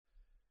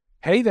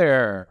Hey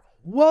there.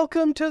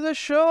 Welcome to the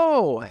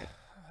show.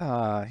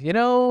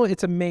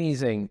 It's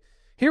amazing.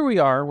 Here we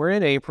are. We're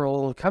in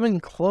April,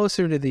 coming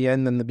closer to the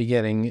end than the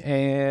beginning.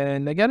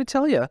 And I got to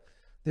tell you,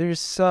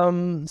 there's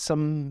some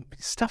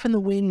stuff in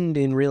the wind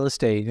in real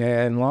estate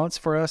and lots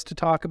for us to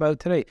talk about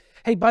today.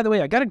 Hey, by the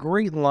way, I got a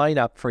great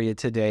lineup for you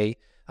today.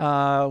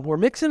 We're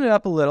mixing it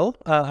up a little.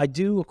 I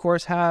do, of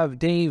course, have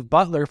Dave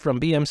Butler from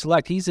BM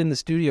Select. He's in the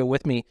studio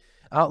with me.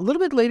 A little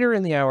bit later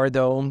in the hour,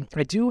 though,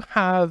 I do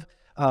have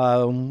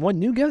one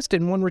new guest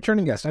and one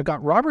returning guest. I've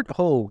got Robert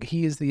Hogue.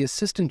 He is the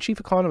assistant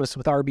chief economist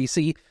with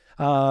RBC.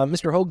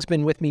 Mr. Hogue's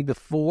been with me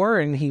before,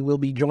 and he will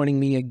be joining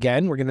me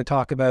again. We're going to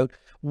talk about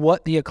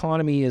what the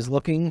economy is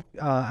looking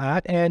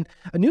at. And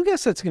a new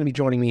guest that's going to be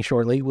joining me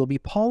shortly will be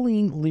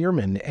Pauline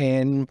Learman.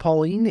 And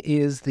Pauline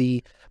is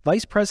the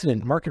Vice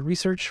President, Market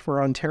Research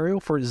for Ontario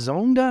for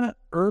Zonda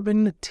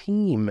Urban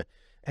Team.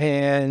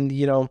 And,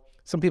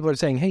 some people are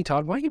saying, hey,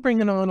 Todd, why are you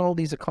bringing on all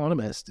these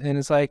economists? And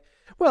it's like,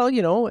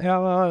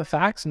 well,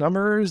 facts,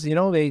 numbers,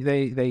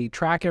 they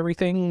track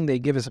everything. They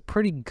give us a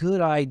pretty good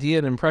idea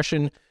and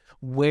impression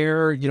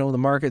where, the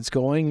market's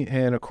going.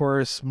 And of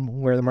course,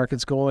 where the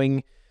market's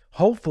going,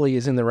 hopefully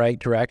is in the right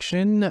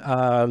direction.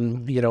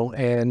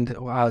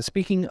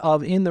 Speaking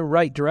of in the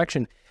right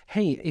direction,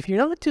 hey, if you're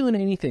not doing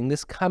anything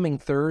this coming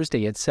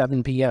Thursday at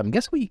 7 p.m.,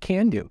 guess what you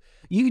can do?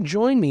 You can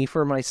join me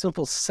for my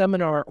simple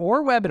seminar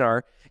or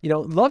webinar.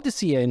 Love to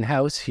see you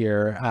in-house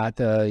here at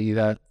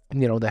the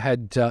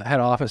head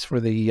office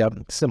for the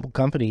Simple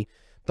company.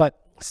 But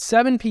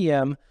 7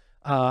 p.m.,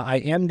 I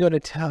am going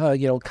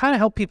to kind of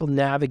help people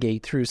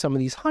navigate through some of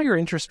these higher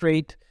interest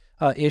rate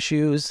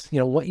issues,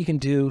 what you can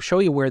do, show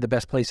you where the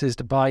best place is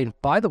to buy. And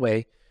by the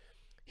way,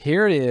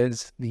 here it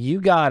is.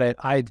 You got it.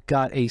 I've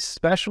got a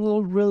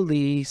special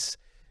release,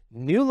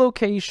 new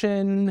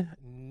location,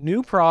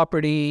 new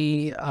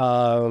property,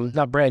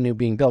 not brand new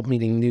being built,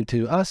 meaning new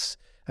to us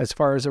as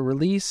far as a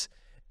release,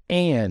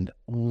 and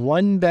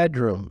one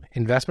bedroom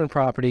investment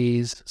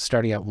properties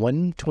starting at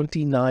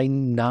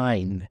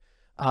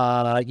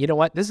 $129,900. You know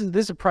what? This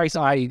is a price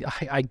I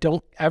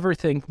don't ever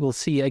think we'll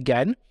see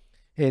again.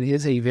 It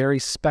is a very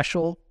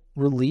special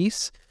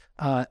release.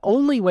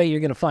 Only way you're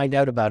going to find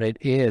out about it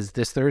is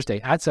this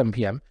Thursday at 7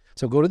 p.m.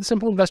 So go to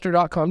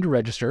thesimpleinvestor.com to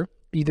register,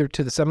 either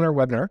to the seminar or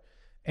webinar.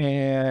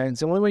 And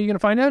it's the only way you're going to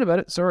find out about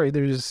it. Sorry,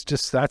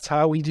 that's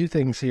how we do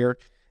things here.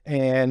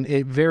 And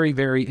it very,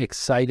 very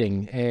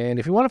exciting. And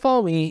if you want to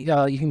follow me,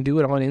 you can do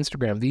it on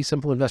Instagram, The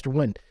Simple Investor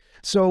One.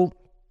 So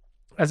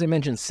as I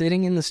mentioned,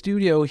 sitting in the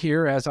studio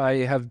here as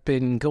I have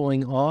been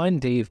going on,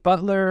 Dave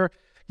Butler,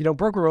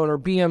 broker owner,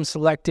 BM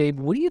Select. Dave,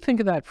 what do you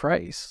think of that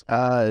price?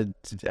 I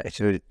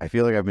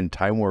feel like I've been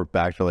time warped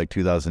back to like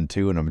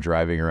 2002 and I'm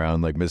driving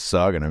around like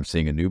Mississauga and I'm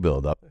seeing a new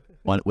build up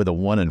with a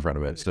 1 in front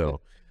of it. So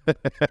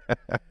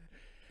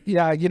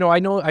yeah, I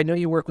know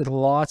you work with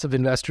lots of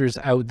investors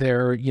out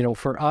there.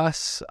 For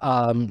us,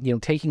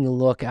 taking a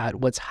look at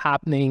what's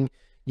happening,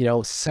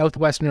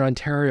 southwestern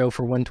Ontario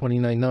for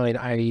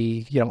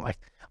 129.9,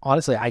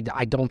 honestly,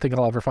 I don't think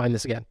I'll ever find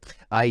this again.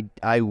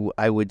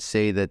 I would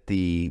say that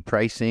the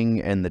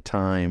pricing and the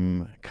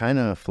time kind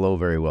of flow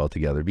very well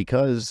together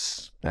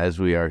because as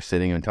we are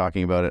sitting and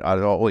talking about it,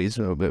 always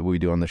we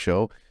do on the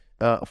show,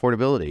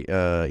 affordability,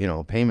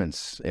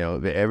 payments,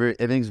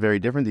 everything's very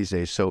different these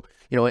days. So,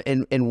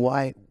 and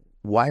why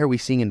are we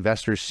seeing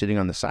investors sitting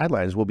on the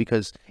sidelines? Well,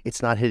 because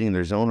it's not hitting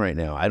their zone right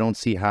now. I don't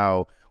see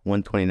how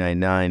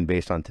 129.9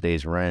 based on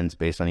today's rents,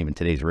 based on even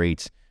today's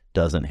rates,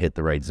 doesn't hit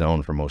the right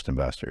zone for most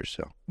investors.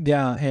 So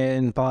yeah,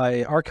 and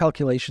by our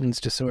calculations,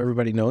 just so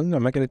everybody knows,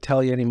 I'm not going to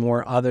tell you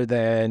anymore other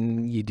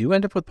than you do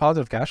end up with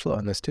positive cash flow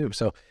on this too.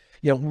 So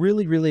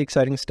really, really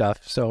exciting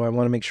stuff. So I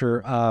want to make sure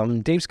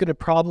Dave's going to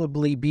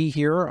probably be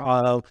here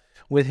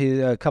with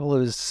a couple of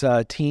his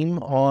team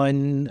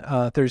on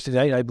Thursday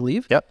night, I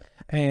believe. Yep.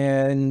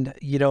 And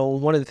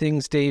one of the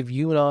things, Dave,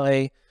 you and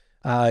I.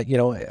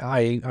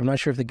 I'm not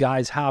sure if the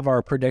guys have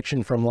our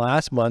prediction from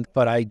last month,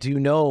 but I do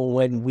know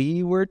when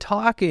we were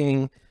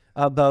talking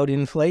about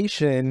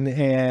inflation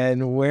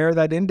and where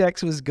that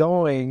index was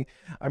going,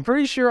 I'm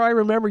pretty sure I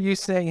remember you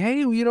saying,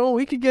 hey,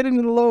 we could get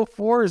into the low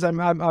fours.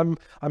 I'm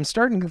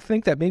starting to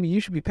think that maybe you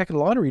should be picking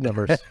lottery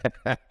numbers.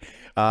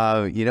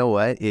 You know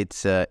what?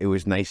 It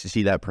was nice to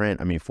see that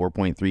print. I mean,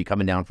 4.3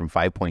 coming down from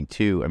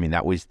 5.2. I mean,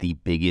 that was the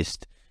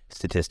biggest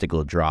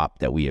statistical drop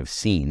that we have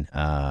seen.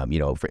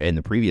 In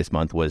the previous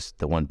month was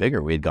the one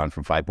bigger. We had gone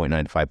from 5.9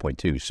 to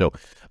 5.2. So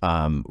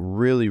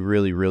really,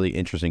 really, really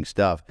interesting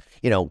stuff.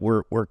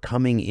 We're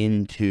coming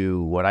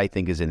into what I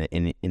think is an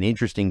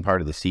interesting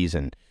part of the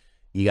season.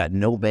 You got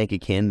no Bank of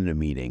Canada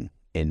meeting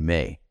in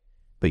May,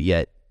 but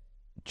yet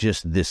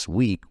just this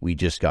week, we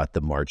just got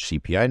the March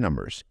CPI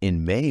numbers.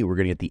 In May, we're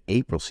going to get the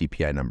April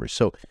CPI numbers.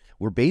 So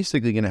we're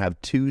basically going to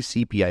have two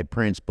CPI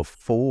prints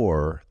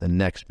before the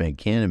next Bank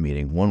Canada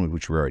meeting, one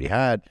which we already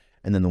had,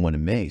 and then the one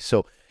in May.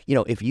 So,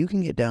 if you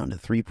can get down to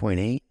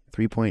 3.8,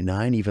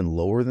 3.9, even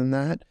lower than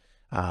that,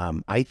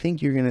 I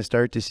think you're going to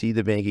start to see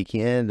the Bank of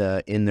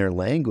Canada in their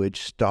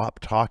language stop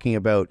talking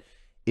about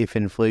if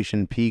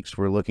inflation peaks,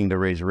 we're looking to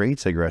raise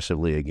rates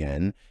aggressively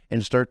again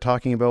and start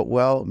talking about,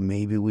 well,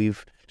 maybe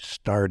we've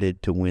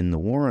started to win the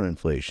war on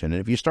inflation.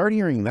 And if you start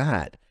hearing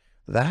that,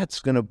 that's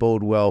going to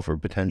bode well for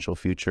potential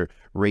future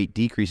rate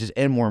decreases.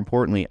 And more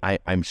importantly,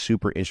 I'm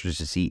super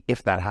interested to see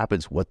if that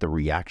happens, what the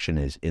reaction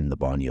is in the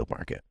bond yield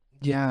market.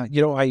 Yeah,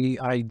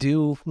 I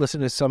do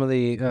listen to some of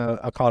the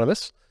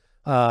economists.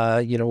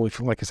 Like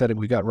I said,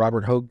 we got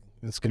Robert Hogue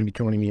that's going to be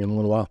joining me in a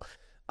little while.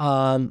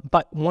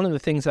 But one of the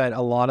things that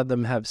a lot of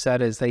them have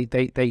said is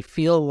they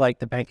feel like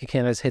the Bank of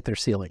Canada has hit their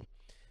ceiling.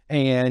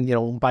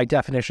 And, by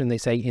definition, they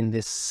say in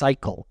this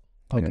cycle.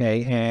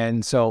 Okay.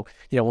 And so,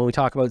 when we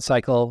talk about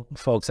cycle,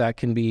 folks, that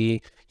can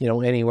be,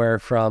 anywhere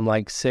from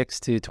like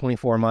 6 to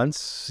 24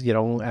 months,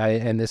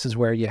 and this is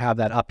where you have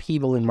that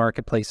upheaval in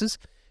marketplaces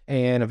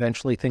and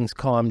eventually things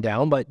calm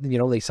down, but,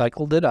 they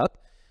cycled it up.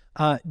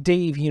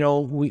 Dave,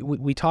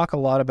 we talk a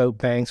lot about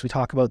banks. We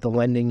talk about the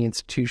lending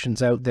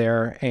institutions out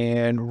there.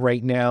 And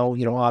right now,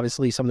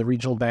 obviously some of the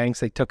regional banks,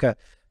 they took a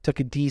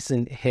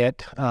decent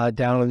hit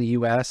down in the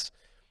U.S.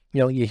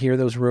 You hear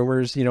those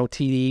rumors,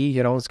 TD,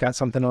 it's got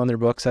something on their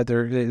books that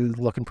they're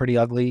looking pretty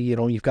ugly.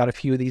 You've got a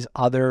few of these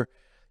other,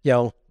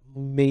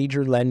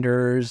 major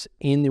lenders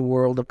in the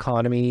world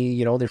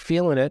economy, they're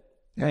feeling it.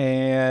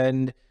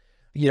 And,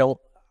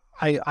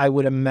 I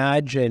would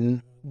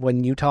imagine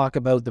when you talk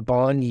about the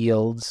bond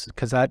yields,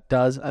 because that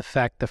does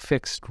affect the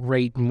fixed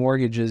rate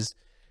mortgages,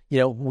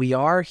 we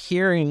are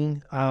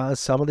hearing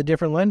some of the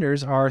different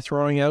lenders are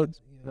throwing out,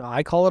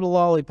 I call it a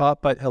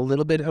lollipop, but a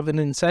little bit of an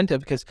incentive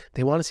because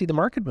they want to see the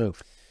market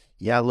move.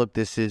 Yeah, look,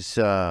 this is,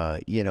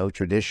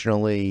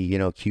 traditionally,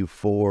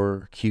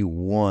 Q4,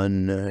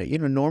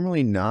 Q1,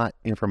 normally not,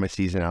 from a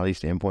seasonality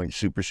standpoint,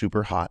 super,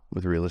 super hot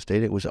with real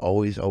estate. It was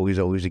always a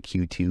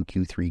Q2,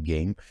 Q3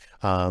 game.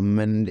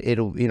 And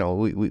it'll,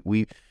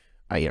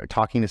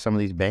 talking to some of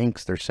these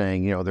banks, they're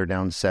saying, they're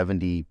down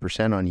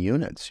 70% on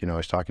units. I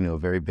was talking to a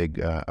very big,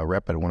 a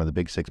rep at one of the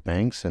big 6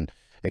 banks and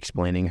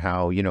explaining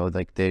how,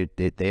 like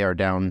they are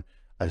down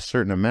a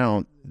certain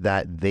amount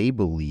that they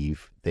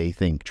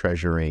think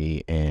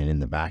Treasury and in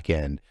the back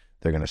end,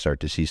 they're going to start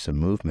to see some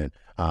movement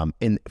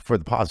for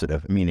the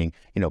positive, meaning,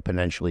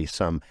 potentially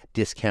some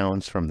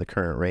discounts from the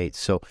current rates.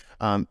 So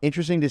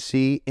interesting to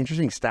see,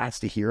 interesting stats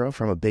to hear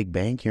from a big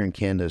bank here in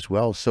Canada as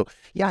well. So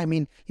yeah,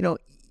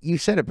 you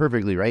said it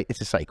perfectly, right?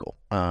 It's a cycle.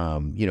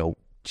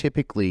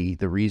 Typically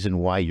the reason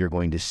why you're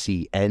going to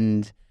see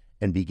end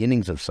and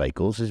beginnings of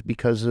cycles is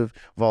because of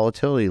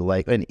volatility,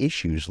 and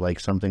issues like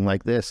something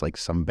like this, like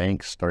some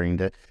banks starting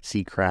to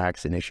see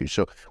cracks and issues.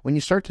 So when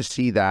you start to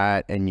see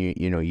that, and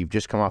you've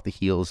just come off the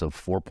heels of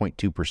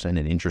 4.2%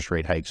 in interest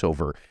rate hikes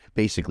over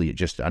basically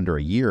just under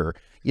a year,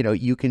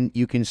 you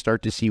can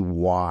start to see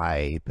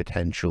why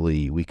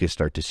potentially we could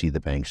start to see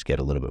the banks get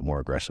a little bit more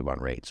aggressive on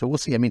rates. So we'll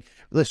see.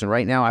 Listen,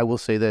 right now I will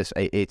say this: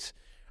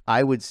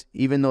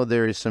 even though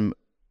there is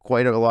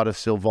quite a lot of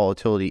still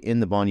volatility in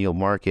the bond yield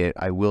market,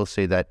 I will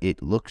say that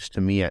it looks to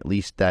me at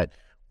least that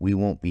we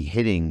won't be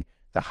hitting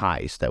the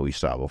highs that we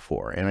saw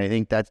before. And I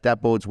think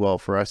that bodes well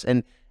for us.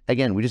 And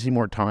again, we just need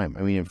more time.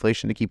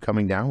 Inflation to keep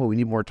coming down, but we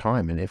need more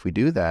time. And if we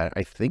do that,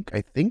 I think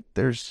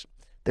there's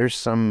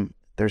some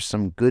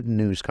good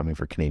news coming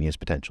for Canadians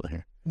potentially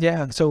here.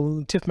 Yeah.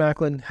 So Tiff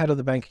Macklin, head of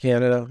the Bank of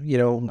Canada,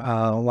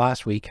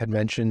 last week had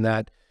mentioned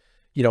that,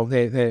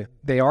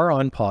 they are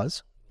on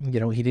pause.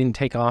 He didn't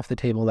take off the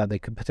table that they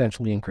could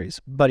potentially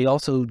increase, but he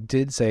also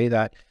did say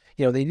that,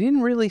 they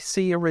didn't really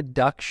see a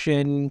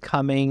reduction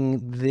coming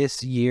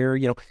this year.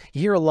 You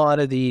hear a lot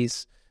of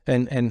these,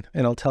 and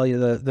I'll tell you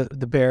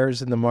the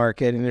bears in the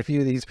market and a few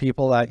of these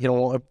people that,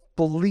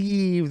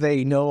 believe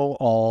they know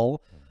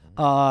all.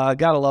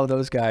 Gotta love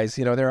those guys.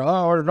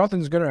 They're,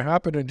 nothing's gonna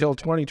happen until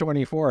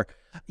 2024.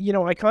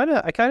 I kind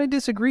of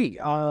disagree.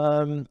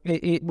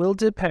 It will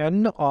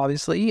depend,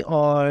 obviously,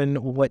 on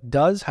what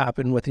does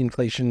happen with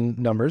inflation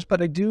numbers.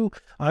 But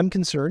I'm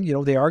concerned.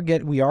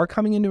 We are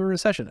coming into a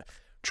recession.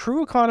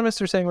 True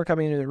economists are saying we're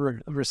coming into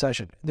a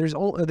recession. There's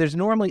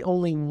normally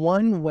only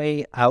one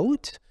way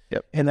out,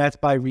 and that's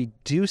by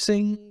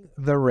reducing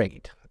the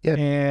rate. Yep.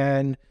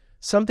 And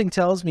something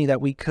tells me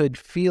that we could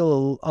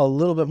feel a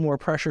little bit more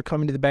pressure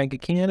coming to the Bank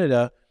of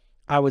Canada.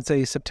 I would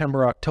say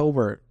September,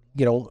 October.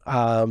 I don't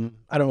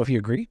know if you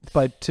agree,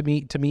 but to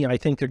me, I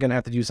think they're going to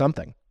have to do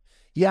something.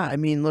 Yeah,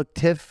 look,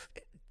 Tiff,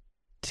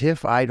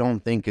 I don't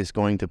think is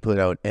going to put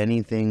out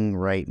anything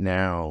right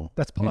now.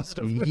 That's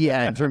positive.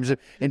 Yeah, in terms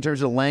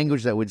of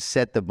language that would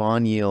set the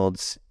bond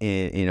yields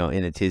in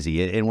a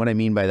tizzy. And what I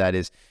mean by that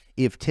is,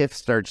 if Tiff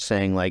starts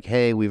saying like,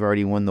 "Hey, we've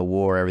already won the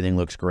war, everything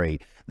looks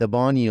great," the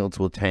bond yields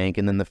will tank,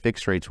 and then the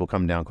fixed rates will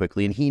come down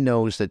quickly. And he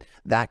knows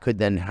that could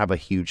then have a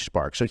huge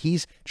spark. So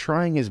he's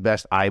trying his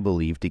best, I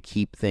believe, to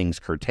keep things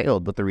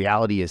curtailed. But the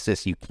reality is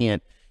this: you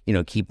can't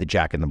keep the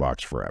jack in the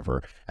box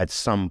forever. At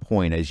some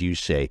point, as you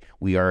say,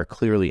 we are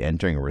clearly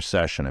entering a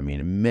recession. I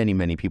mean,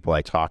 many people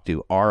I talk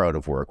to are out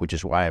of work, which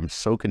is why I'm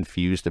so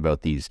confused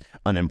about these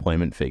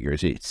unemployment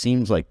figures. It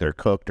seems like they're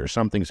cooked, or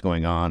something's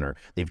going on, or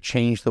they've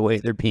changed the way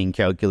they're being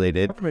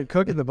calculated. Government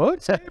cooking the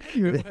books?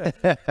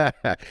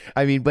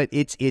 I mean, but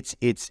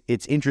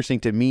it's interesting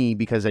to me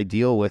because I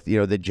deal with,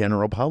 the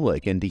general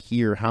public, and to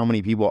hear how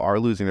many people are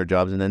losing their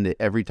jobs. And then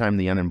every time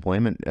the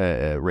unemployment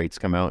rates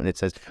come out and it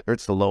says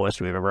it's the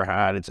lowest we've ever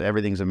had,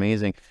 everything's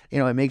amazing,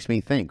 it makes me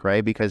think,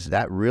 right? Because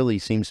that really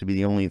seems to be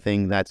the only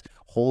thing that's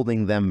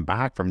holding them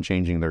back from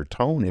changing their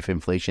tone if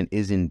inflation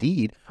is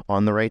indeed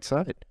on the right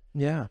side.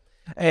 Yeah.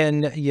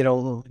 And,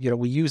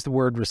 we use the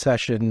word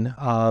recession,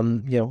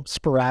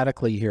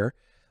 sporadically here,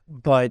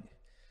 but,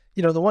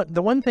 the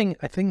one thing,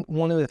 I think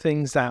one of the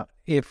things that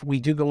if we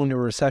do go into a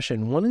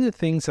recession, one of the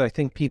things that I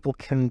think people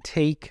can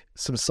take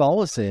some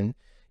solace in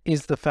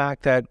is the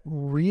fact that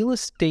real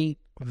estate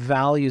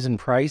values and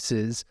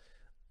prices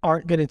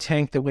aren't going to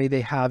tank the way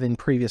they have in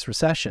previous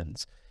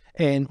recessions.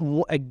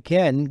 And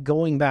again,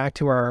 going back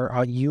to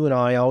our you and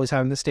I always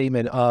having the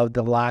statement of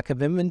the lack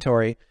of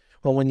inventory.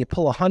 Well, when you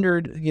pull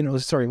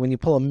when you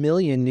pull 1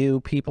 million new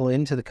people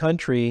into the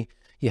country,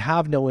 you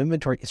have no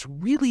inventory. It's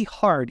really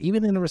hard,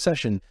 even in a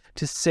recession,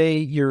 to say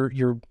your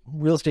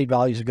real estate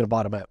values are going to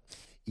bottom out.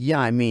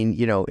 Yeah, I mean,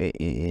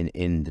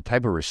 in the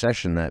type of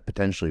recession that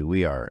potentially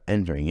we are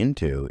entering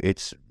into,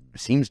 it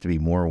seems to be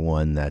more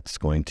one that's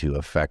going to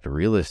affect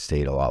real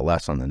estate a lot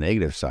less on the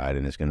negative side,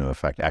 and it's going to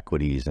affect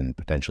equities and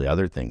potentially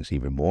other things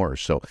even more.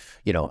 So,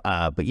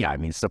 but yeah, I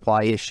mean,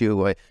 supply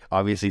issue,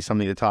 obviously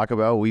something to talk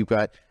about. We've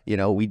got,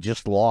 we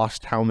just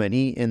lost how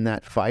many in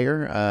that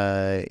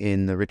fire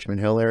in the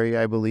Richmond Hill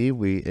area, I believe.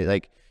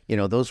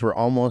 Those were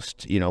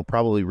almost,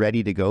 probably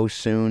ready to go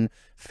soon.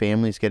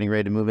 Families getting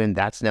ready to move in.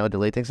 That's now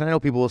delayed things. And I know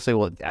people will say,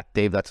 well,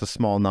 Dave, that's a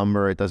small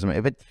number. It doesn't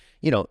matter. But,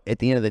 at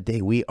the end of the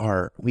day, we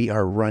are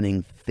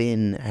running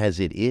thin as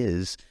it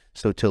is.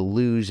 So to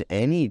lose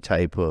any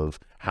type of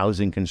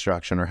housing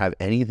construction or have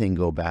anything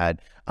go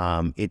bad,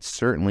 it's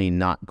certainly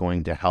not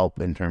going to help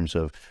in terms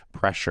of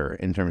pressure,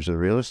 in terms of the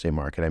real estate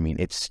market. I mean,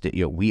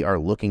 we are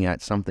looking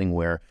at something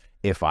where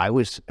if I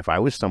was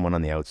someone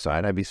on the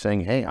outside, I'd be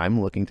saying, hey, I'm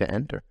looking to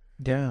enter.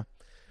 Yeah.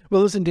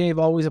 Well, listen, Dave,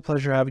 always a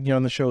pleasure having you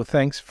on the show.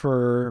 Thanks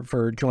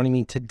for joining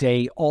me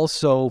today.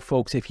 Also,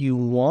 folks, if you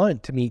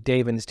want to meet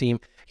Dave and his team,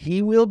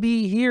 he will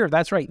be here.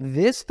 That's right.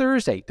 This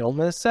Thursday. Don't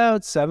miss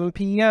out, 7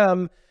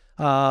 p.m.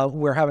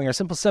 We're having our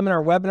Simple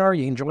Seminar webinar.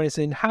 You can join us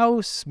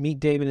in-house, meet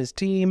Dave and his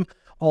team.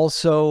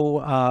 Also,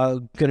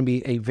 going to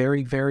be a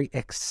very, very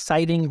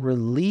exciting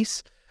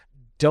release.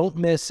 Don't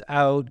miss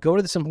out. Go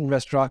to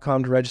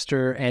thesimpleinvestor.com to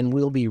register, and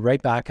we'll be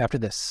right back after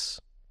this.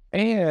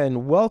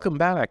 And welcome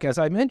back. As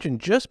I mentioned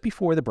just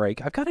before the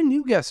break, I've got a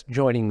new guest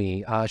joining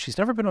me. She's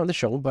never been on the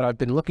show, but I've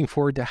been looking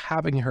forward to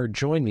having her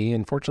join me.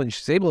 Unfortunately,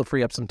 she's able to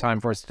free up some time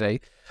for us today.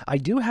 I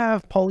do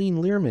have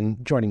Pauline Learman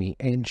joining me,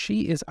 and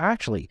she is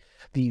actually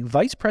the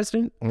Vice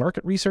President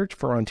Market Research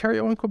for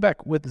Ontario and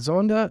Quebec with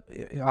Zonda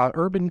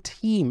Urban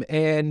Team.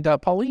 And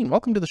Pauline,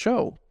 welcome to the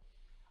show.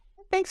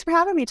 Thanks for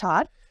having me,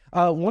 Todd.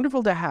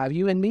 Wonderful to have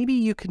you. And maybe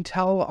you can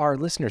tell our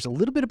listeners a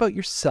little bit about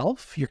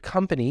yourself, your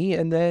company,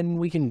 and then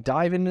we can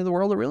dive into the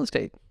world of real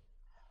estate.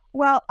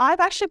 Well, I've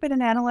actually been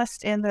an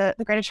analyst in the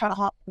Greater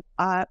Toronto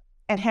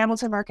and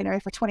Hamilton market area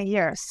for 20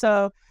 years.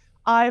 So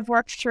I've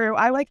worked through,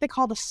 I like to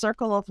call the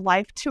Circle of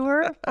Life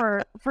tour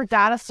for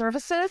data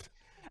services.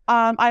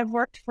 I've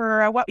worked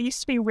for what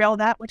used to be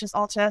RealNet, which is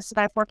Altus, and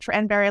I've worked for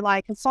Barry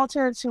Lai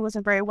Consultants, who was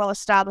a very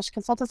well-established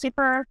consultancy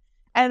firm.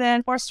 And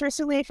then most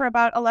recently, for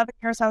about 11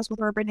 years, I was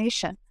with Urban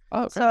Nation.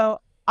 Oh, okay. So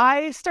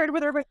I started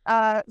with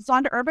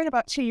Zonda Urban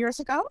about 2 years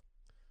ago.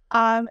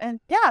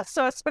 And yeah,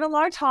 so it's been a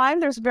long time.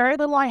 There's very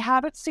little I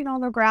haven't seen on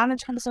the ground in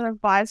terms of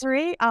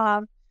advisory.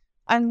 I'm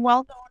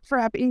well known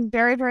for being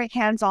very, very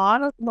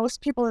hands-on.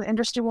 Most people in the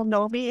industry will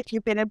know me. If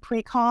you've been in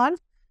pre-con,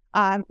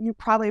 you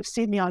probably have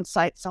seen me on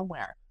site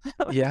somewhere.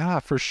 Yeah,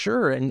 for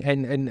sure.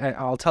 And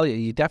I'll tell you,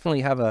 you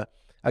definitely have a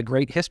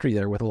great history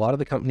there with a lot of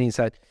the companies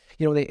that,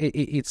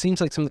 it seems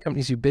like some of the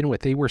companies you've been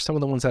with, they were some of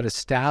the ones that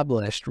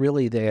established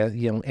really the,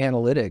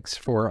 analytics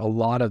for a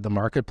lot of the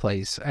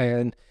marketplace.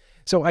 And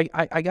so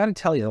I got to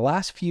tell you, the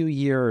last few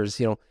years,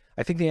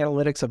 I think the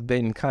analytics have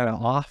been kind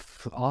of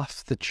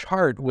off the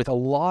chart with a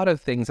lot of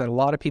things that a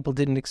lot of people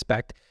didn't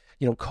expect.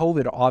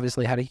 COVID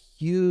obviously had a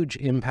huge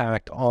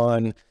impact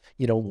on,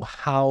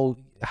 how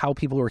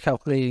people were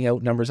calculating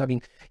out numbers. I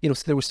mean,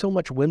 so there was so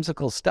much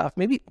whimsical stuff.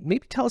 Maybe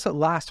tell us the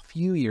last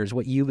few years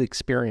what you've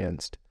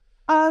experienced.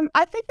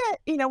 I think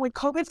that, when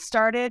COVID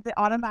started,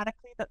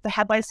 automatically the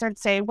headlines started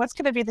saying, what's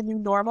going to be the new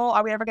normal?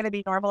 Are we ever going to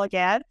be normal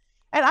again?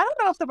 And I don't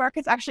know if the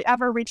market's actually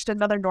ever reached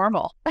another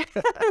normal.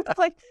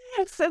 Like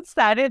since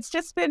then, it's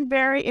just been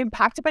very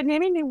impacted by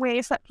many new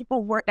ways that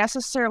people weren't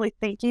necessarily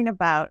thinking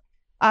about.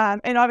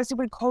 And obviously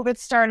when COVID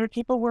started,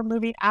 people were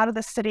moving out of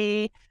the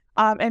city,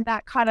 and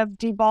that kind of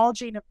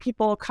divulging of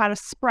people kind of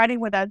spreading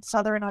within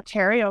Southern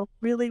Ontario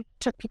really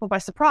took people by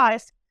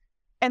surprise.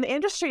 And the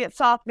industry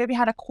itself maybe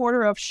had a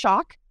quarter of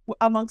shock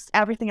amongst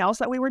everything else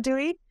that we were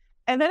doing.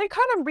 And then it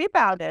kind of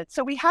rebounded.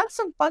 So we had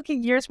some funky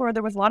years where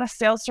there was a lot of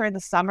sales during the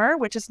summer,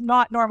 which is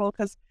not normal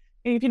because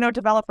if you know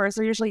developers,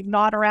 they're usually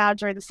not around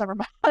during the summer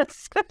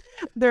months.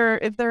 their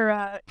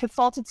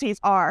consultancies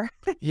are.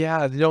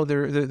 Yeah, no,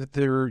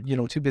 they're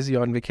too busy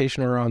on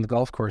vacation or on the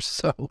golf course.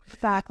 So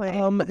exactly.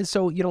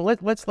 So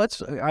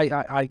let's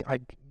I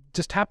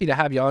just happy to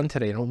have you on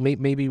today.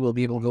 Maybe we'll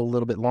be able to go a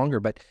little bit longer,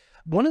 but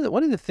one of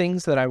the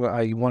things that I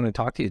want to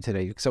talk to you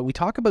today. So we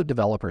talk about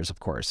developers,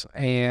 of course,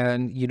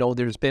 and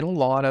there's been a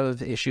lot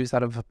of issues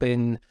that have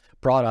been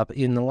brought up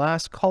in the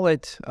last, call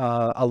it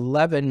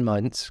 11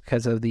 months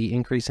because of the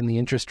increase in the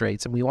interest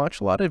rates. And we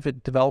watch a lot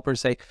of developers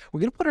say,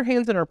 we're going to put our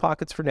hands in our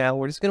pockets for now.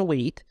 We're just going to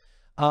wait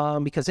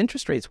because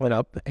interest rates went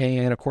up.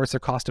 And of course, their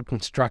cost of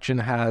construction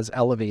has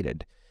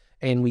elevated.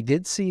 And we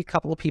did see a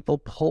couple of people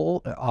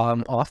pull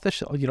off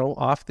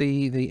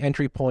the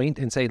entry point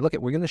and say, look,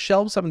 we're going to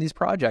shelve some of these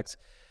projects.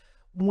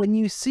 When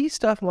you see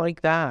stuff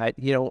like that,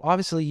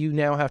 obviously you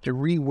now have to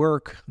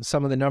rework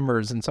some of the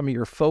numbers and some of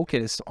your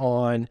focus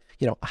on,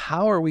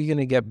 how are we going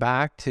to get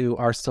back to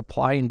our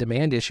supply and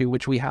demand issue,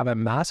 which we have a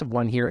massive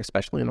one here,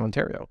 especially in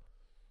Ontario.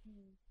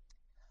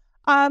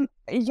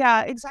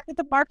 Yeah, exactly.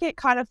 The market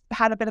kind of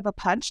had a bit of a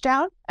punch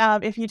down.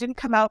 If you didn't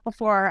come out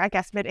before, I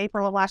guess,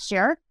 mid-April of last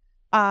year,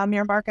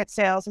 your market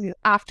sales if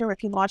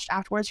you launched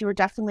afterwards, you were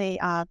definitely,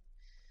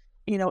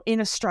 in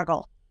a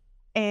struggle.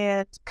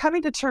 And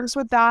coming to terms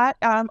with that,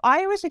 I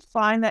always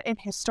find that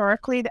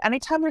historically,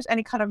 anytime there's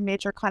any kind of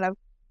major kind of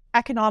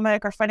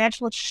economic or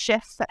financial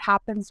shifts that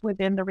happens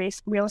within the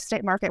real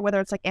estate market, whether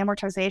it's like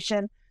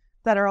amortization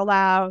that are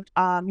allowed,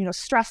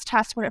 stress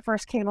tests when it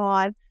first came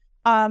on,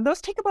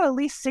 those take about at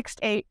least 6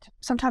 to 8,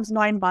 sometimes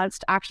 9 months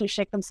to actually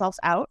shake themselves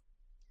out.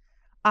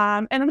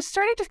 And I'm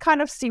starting to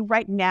kind of see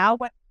right now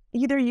what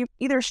you've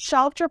either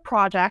shelved your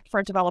project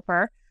for a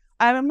developer.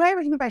 I'm not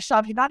even by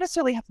shelved, you not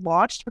necessarily have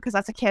launched because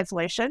that's a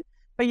cancellation.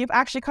 But you've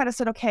actually kind of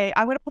said, okay,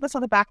 I'm going to put this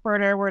on the back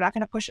burner. We're not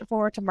going to push it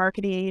forward to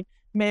marketing.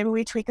 Maybe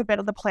we tweak a bit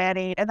of the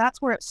planning, and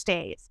that's where it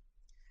stays.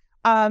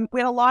 We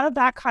had a lot of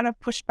that kind of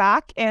pushed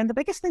back. And the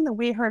biggest thing that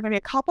we heard maybe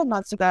a couple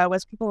months ago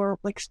was people were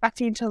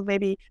expecting to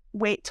maybe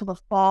wait till the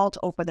fall to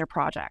open their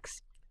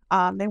projects.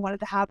 They wanted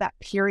to have that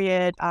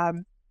period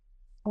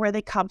where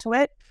they come to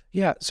it.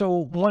 Yeah.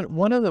 So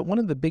one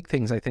of the big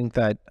things I think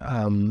that,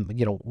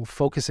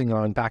 focusing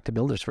on back to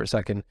builders for a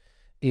second,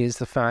 is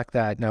the fact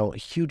that now a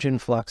huge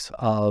influx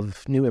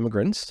of new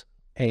immigrants.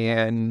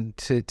 And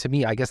to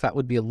me, I guess that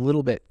would be a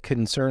little bit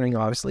concerning,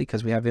 obviously,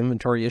 because we have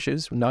inventory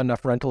issues, not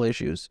enough rental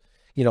issues,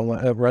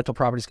 rental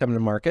properties coming to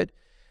market.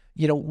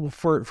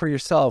 For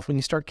yourself, when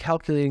you start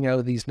calculating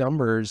out these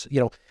numbers,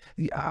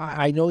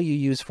 I know you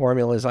use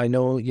formulas. I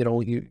know,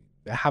 you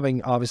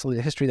having obviously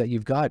the history that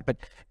you've got, but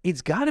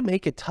it's got to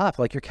make it tough.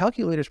 Like your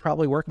calculator's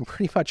probably working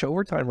pretty much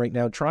overtime right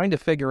now, trying to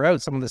figure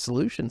out some of the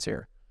solutions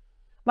here.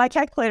 My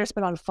calculator's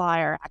been on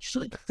fire,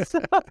 actually.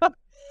 So,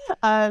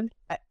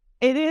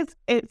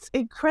 it's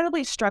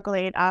incredibly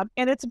struggling. And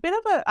it's a bit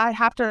of I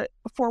have to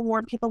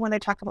forewarn people when they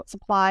talk about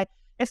supply.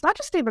 It's not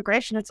just the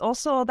immigration, it's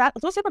also that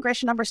those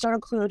immigration numbers don't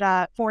include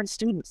foreign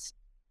students.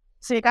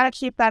 So you got to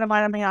keep that in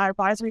mind. I mean, our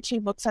advisory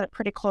team looks at it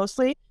pretty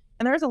closely.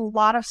 And there's a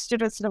lot of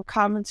students that have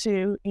come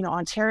to,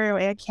 Ontario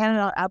and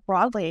Canada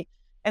broadly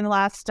in the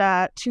last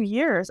 2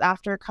 years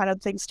after kind of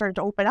things started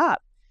to open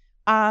up.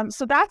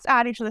 So that's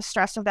adding to the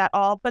stress of that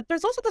all. But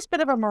there's also this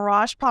bit of a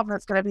mirage problem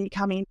that's going to be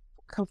come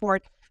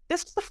forward.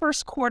 This is the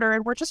first quarter,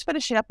 and we're just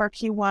finishing up our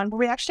Q1, where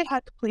we actually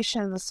had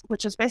completions,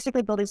 which is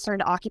basically buildings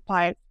starting to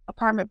occupy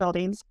apartment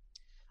buildings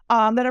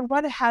that are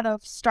run ahead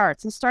of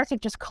starts. And starts have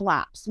just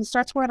collapsed. And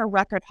starts were at a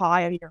record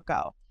high a year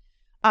ago.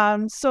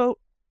 So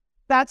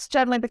that's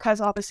generally because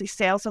obviously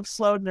sales have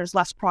slowed and there's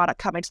less product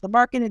coming to the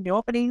market and new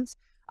openings.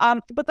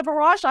 But the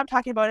mirage I'm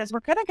talking about is we're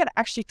going to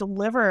actually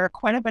deliver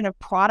quite a bit of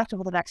product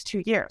over the next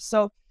 2 years.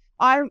 So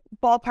I'm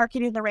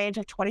ballparking in the range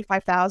of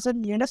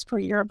 25,000 units per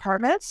year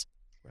apartments.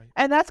 Right.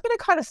 And that's going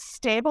to kind of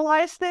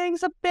stabilize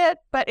things a bit,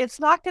 but it's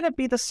not going to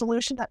be the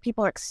solution that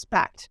people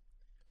expect.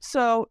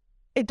 So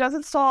it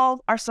doesn't solve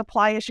our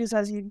supply issues,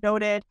 as you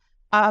noted.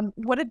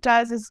 What it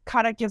does is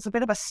kind of gives a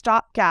bit of a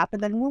stopgap.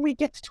 And then when we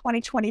get to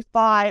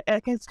 2025,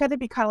 it's going to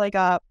be kind of like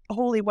a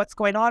holy what's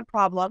going on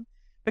problem,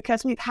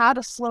 because we've had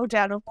a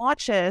slowdown of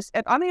launches.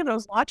 And on any of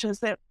those launches,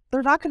 they're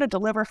not going to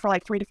deliver for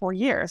like 3 to 4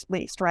 years at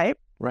least, right?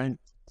 Right.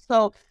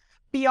 So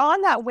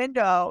beyond that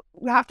window,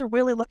 we have to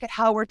really look at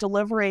how we're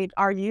delivering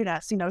our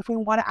units. If we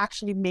want to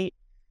actually meet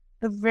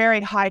the very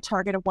high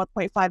target of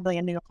 1.5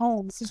 million new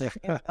homes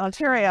in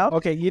Ontario.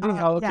 Okay, you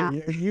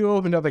didn't. You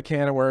opened up a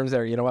can of worms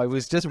there. I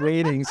was just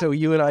waiting so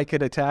you and I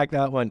could attack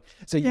that one.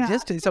 So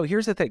so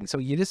here's the thing. So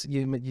you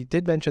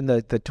did mention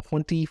the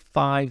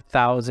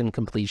 25,000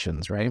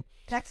 completions, right?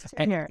 Next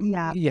year,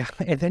 yeah. Yeah,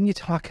 and then you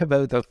talk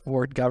about the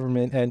Ford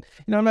government, and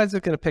I'm not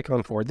just going to pick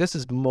on Ford. This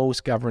is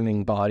most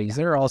governing bodies.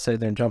 They're all sitting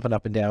there jumping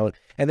up and down,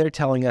 and they're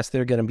telling us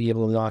they're going to be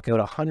able to knock out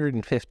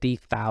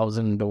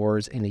 150,000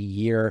 doors in a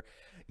year.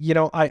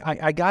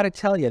 I got to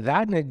tell you,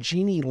 that and a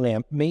genie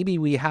lamp, maybe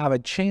we have a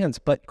chance.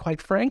 But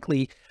quite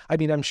frankly, I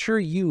mean, I'm sure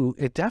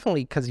it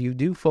definitely, because you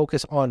do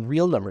focus on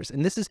real numbers.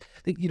 And this is,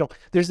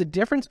 there's a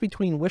difference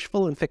between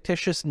wishful and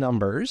fictitious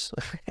numbers,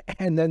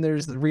 and then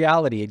there's the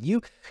reality. And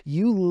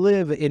you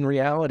live in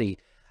reality.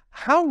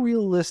 How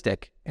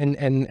realistic, and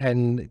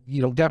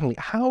definitely,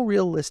 how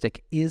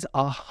realistic is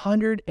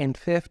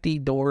 150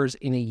 doors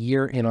in a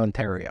year in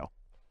Ontario?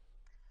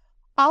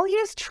 I'll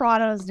use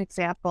Toronto as an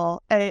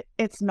example.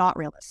 It's not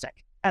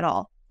realistic at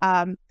all.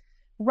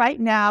 Right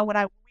now, when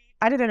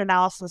I did an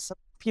analysis a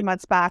few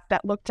months back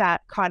that looked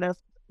at kind of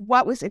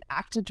what was in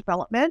active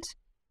development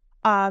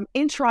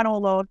in Toronto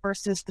alone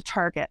versus the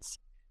targets.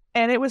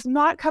 And it was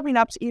not coming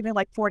up to even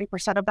like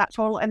 40% of that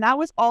total. And that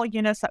was all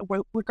units that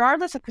were,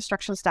 regardless of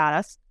construction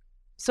status.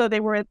 So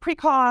they were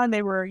pre-con,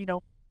 they were,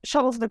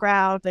 shovels in the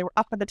ground, they were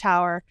up in the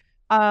tower.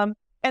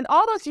 And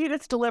all those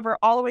units deliver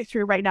all the way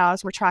through right now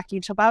as we're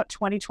tracking to about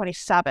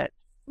 2027,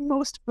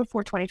 most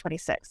before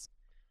 2026.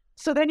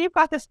 So then you've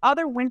got this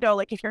other window,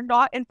 like if you're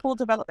not in full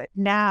development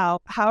now,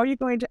 how are you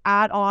going to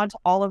add on to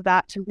all of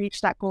that to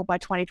reach that goal by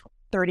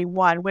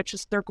 2031, which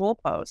is their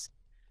goalpost?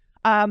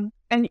 And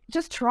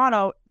just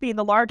Toronto being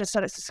the largest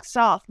at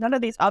itself, none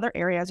of these other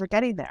areas are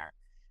getting there.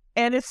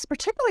 And it's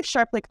particularly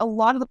sharp, like a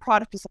lot of the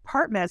product is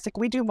apartments. Like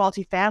we do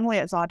multifamily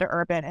at Zonda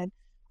Urban, and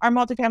our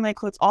multifamily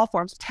includes all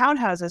forms of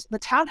townhouses. The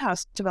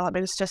townhouse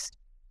development is just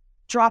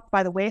dropped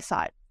by the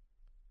wayside.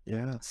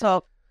 Yeah.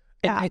 So,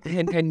 yeah.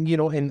 And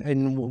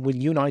when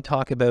you and I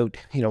talk about,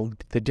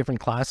 the different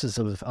classes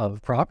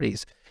of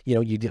properties,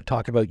 you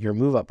talk about your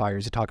move-up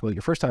buyers, you talk about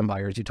your first-time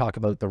buyers, you talk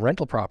about the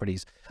rental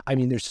properties. I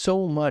mean, there's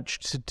so much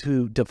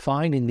to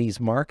define in these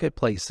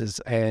marketplaces.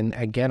 And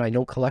again, I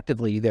know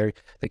collectively they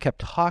kept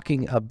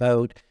talking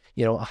about,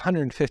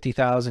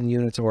 150,000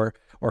 units or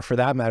for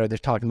that matter, they're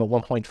talking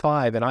about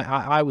 1.5. And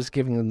I was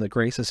giving them the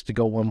graces to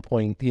go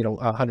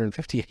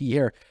 150 a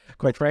year.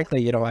 Quite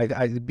frankly,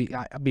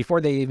 before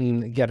they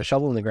even get a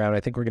shovel in the ground, I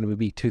think we're going to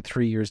be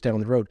 2-3 years down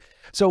the road.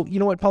 So, you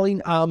know what,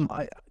 Pauline,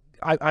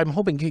 I'm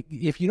hoping,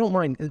 if you don't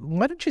mind,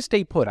 why don't you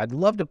stay put? I'd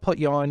love to put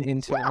you on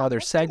into another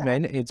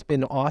segment. It's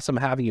been awesome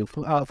having you.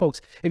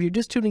 Folks, if you're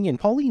just tuning in,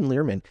 Pauline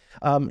Learman,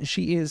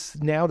 she is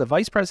now the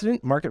Vice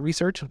President, Market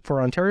Research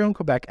for Ontario and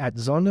Quebec at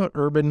Zonda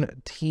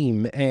Urban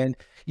Team. And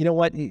you know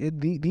what?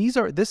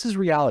 This is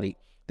reality.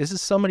 This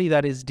is somebody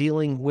that is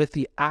dealing with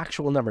the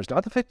actual numbers,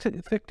 not the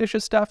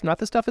fictitious stuff, not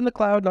the stuff in the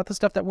cloud, not the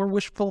stuff that we're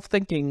wishful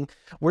thinking.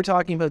 We're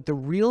talking about the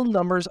real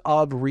numbers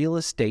of real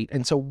estate.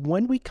 And so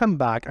when we come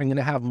back, I'm going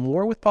to have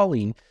more with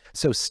Pauline.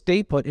 So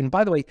stay put. And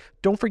by the way,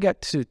 don't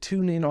forget to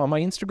tune in on my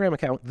Instagram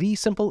account, The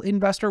Simple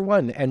Investor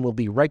One, and we'll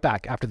be right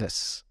back after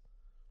this.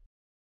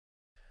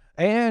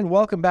 And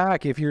welcome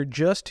back. If you're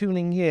just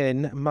tuning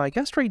in, my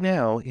guest right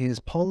now is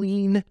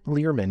Pauline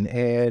Learman.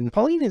 And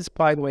Pauline is,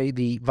 by the way,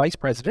 the Vice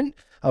President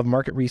of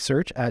Market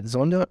Research at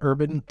Zonda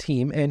Urban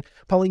Team. And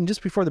Pauline,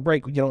 just before the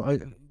break, I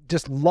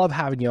just love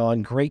having you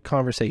on. Great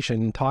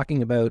conversation,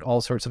 talking about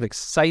all sorts of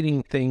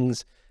exciting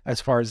things as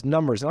far as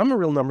numbers. And I'm a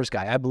real numbers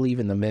guy. I believe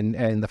in them.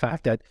 And the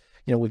fact that,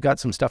 we've got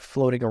some stuff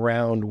floating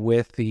around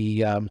with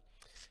the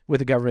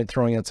government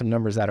throwing out some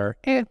numbers that are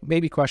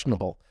maybe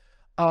questionable.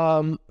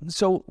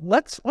 So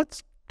let's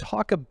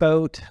talk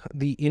about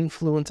the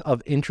influence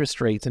of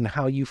interest rates and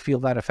how you feel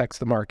that affects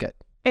the market.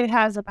 It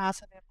has a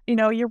massive,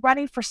 you're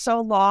running for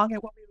so long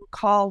at what we would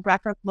call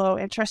record low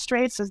interest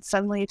rates, and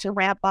suddenly to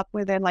ramp up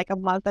within like a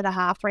month and a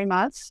half, 3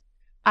 months,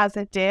 as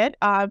it did,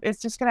 it's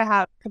just going to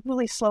have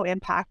completely slow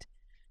impact.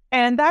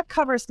 And that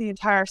covers the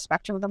entire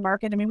spectrum of the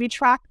market. I mean, we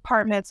track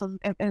apartments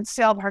and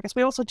sale markets.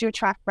 We also do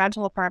track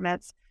rental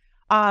apartments.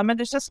 And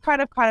there's just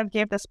kind of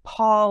gave this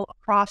pall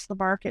across the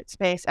market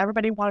space.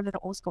 Everybody wanted to know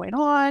what was going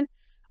on.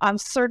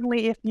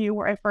 Certainly, if you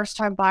were a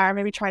first-time buyer,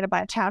 maybe trying to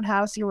buy a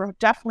townhouse, you were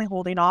definitely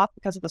holding off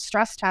because of the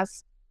stress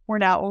tests were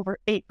now over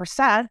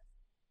 8%.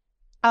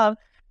 So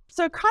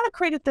it kind of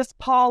created this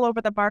pall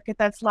over the market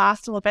that's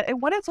lasted a little bit. And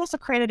what it's also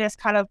created is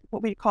kind of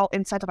what we call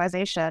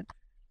incentivization.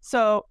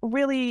 So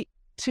really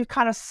to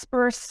kind of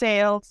spur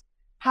sales,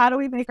 how do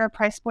we make our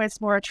price points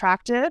more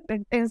attractive?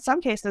 And in some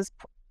cases,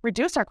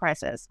 reduce our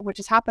prices, which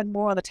has happened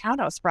more on the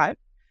townhouse front,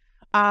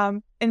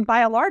 and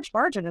by a large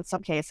margin in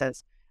some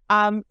cases.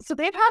 So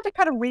they've had to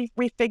kind of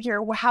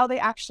refigure how they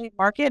actually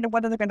market and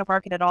whether they're going to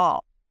market at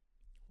all.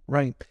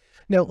 Right.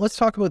 Now, let's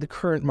talk about the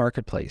current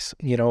marketplace.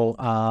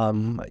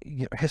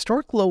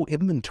 Historic low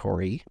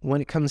inventory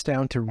when it comes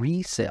down to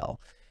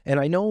resale. And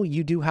I know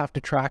you do have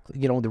to track,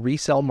 the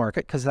resale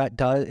market, because that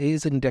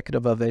is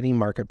indicative of any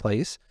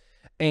marketplace.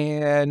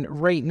 And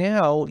right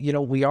now,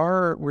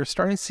 we're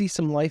starting to see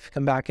some life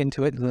come back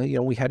into it.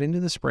 We head into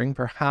the spring.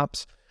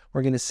 Perhaps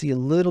we're going to see a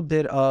little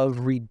bit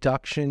of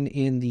reduction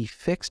in the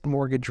fixed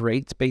mortgage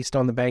rates based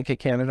on the Bank of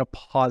Canada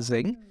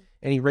pausing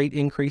any rate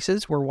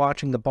increases. We're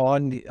watching the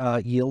bond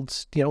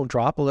yields,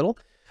 drop a little.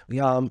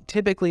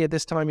 Typically at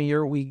this time of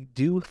year, we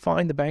do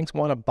find the banks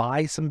want to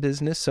buy some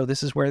business. So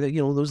this is where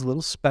those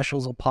little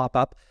specials will pop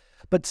up.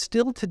 But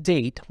still to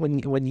date, when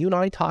you and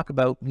I talk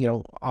about,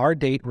 our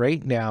date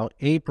right now,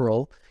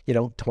 April,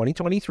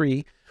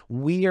 2023,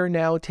 we are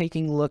now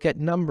taking a look at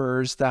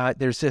numbers that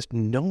there's just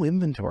no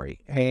inventory.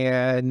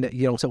 And,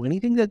 so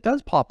anything that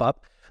does pop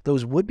up,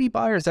 those would-be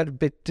buyers that have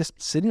been just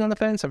sitting on the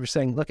fence of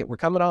saying, look, we're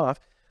coming off,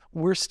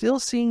 we're still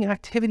seeing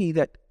activity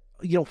that,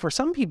 for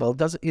some people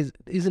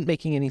isn't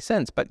making any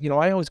sense. But,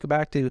 I always go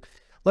back to,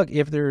 look,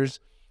 if there's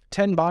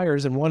 10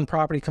 buyers and one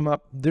property come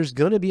up, there's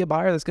going to be a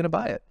buyer that's going to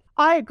buy it.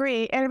 I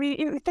agree. And I mean,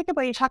 you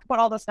talk about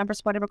all those numbers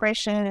about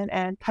immigration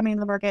and coming in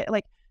the market,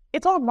 like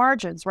it's all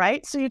margins,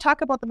 right? So you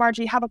talk about the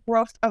margin, you have a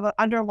growth of an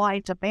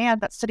underlying demand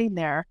that's sitting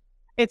there.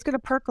 It's going to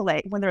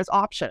percolate when there's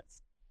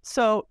options.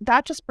 So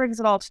that just brings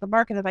it all to the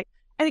market.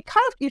 And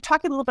you're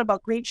talking a little bit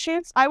about green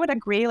shoots. I would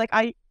agree.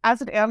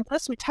 As an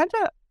analyst, we tend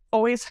to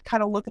always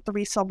kind of look at the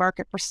resale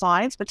market for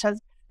signs,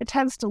 because it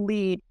tends to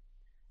lead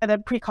and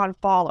then pre-con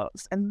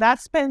follows. And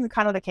that's been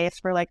kind of the case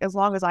for as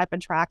long as I've been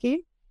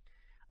tracking.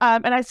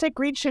 And I'd say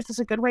green shoots is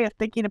a good way of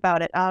thinking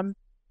about it.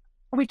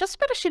 We just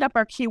finishing up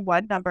our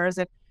Q1 numbers,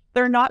 and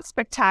they're not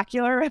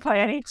spectacular by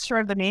any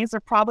stretch of the means. They're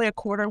probably a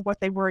quarter of what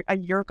they were a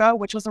year ago,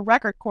 which was a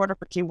record quarter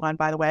for Q1,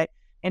 by the way,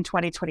 in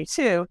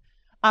 2022.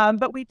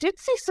 But we did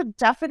see some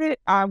definite,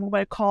 what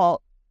I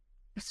call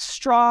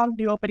strong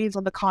new openings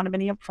on the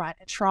condominium front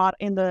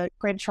in the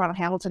Greater Toronto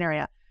Hamilton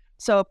area.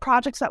 So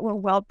projects that were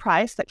well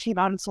priced that came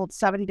out and sold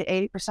 70 to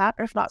 80%,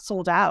 or if not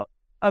sold out,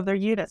 of their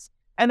units.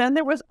 And then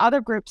there was other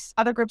groups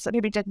that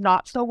maybe did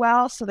not so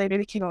well. So they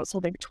maybe came out and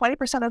sold maybe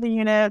 20% of the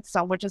units,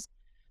 which is,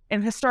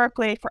 and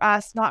historically for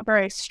us, not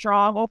very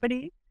strong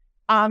opening.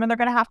 And they're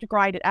going to have to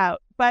grind it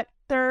out. But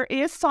there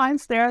is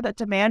signs there that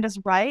demand is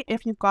right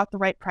if you've got the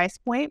right price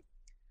point.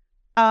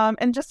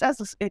 And just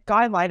as a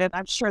guideline, and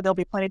I'm sure there'll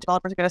be plenty of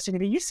developers are going to say to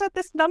me, you said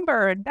this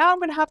number, and now I'm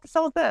going to have to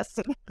sell this.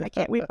 And I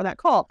can't wait for that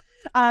call.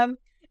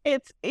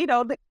 It's,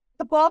 the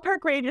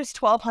ballpark range is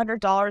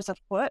 $1,200 a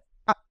foot,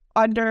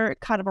 under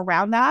kind of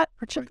around that,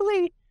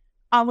 particularly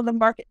with the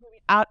market moving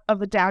out of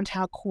the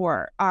downtown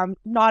core.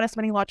 Not as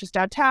many launches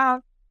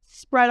downtown,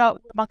 spread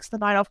out amongst the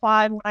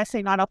 905. When I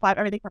say 905,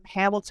 everything from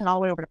Hamilton all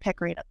the way over to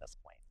Pickering at this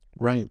point.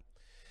 Right.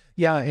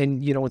 Yeah,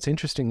 and it's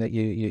interesting that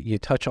you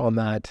touch on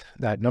that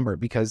number,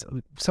 because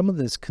some of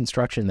this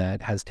construction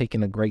that has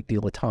taken a great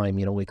deal of time,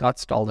 we got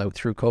stalled out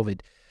through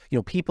COVID.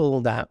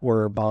 People that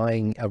were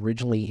buying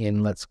originally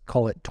in, let's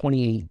call it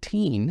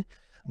 2018,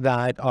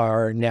 that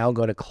are now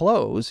going to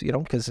close,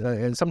 because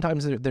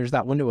sometimes there's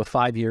that window of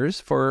 5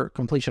 years for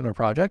completion of a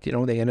project.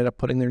 They ended up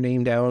putting their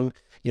name down,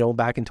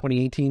 back in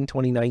 2018,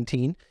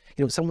 2019.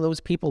 Some of those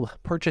people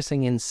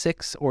purchasing in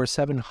 $600 or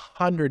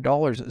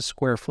 $700 a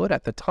square foot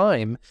at the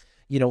time,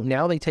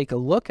 now they take a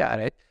look at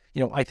it.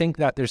 I think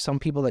that there's some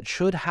people that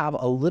should have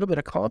a little bit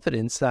of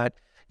confidence that,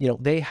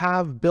 they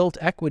have built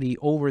equity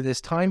over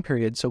this time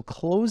period. So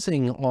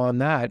closing on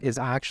that is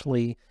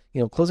actually,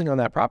 closing on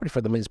that property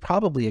for them is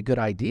probably a good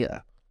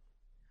idea.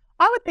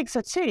 I would think so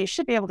too. You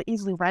should be able to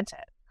easily rent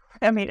it.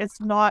 I mean, it's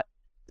not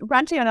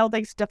renting. I don't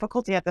think it's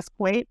difficulty at this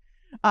point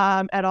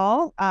at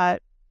all.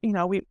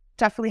 We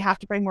definitely have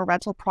to bring more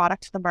rental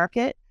product to the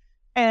market,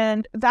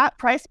 and that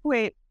price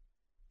point.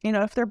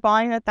 If they're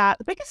buying at that,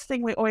 the biggest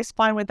thing we always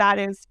find with that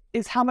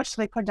is how much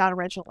do they put down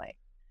originally.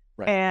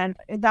 Right. And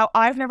now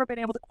I've never been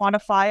able to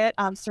quantify it.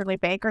 Certainly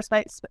bankers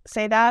might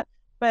say that,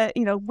 but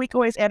we can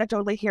always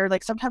anecdotally hear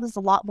sometimes it's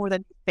a lot more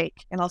than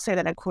fake, and I'll say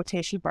that in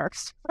quotation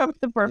marks from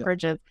the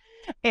brokerages.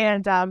 Yeah.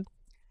 And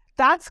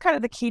that's kind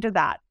of the key to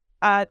that.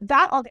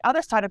 That on the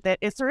other side of it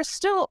is there is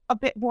still a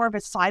bit more of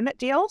assignment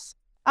deals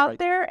out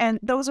there, and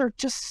those are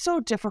just so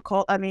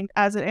difficult. I mean,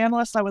 as an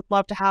analyst, I would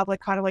love to have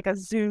kind of a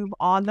zoom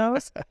on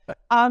those. But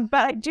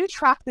I do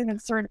track them in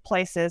certain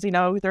places.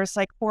 There's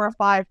 4 or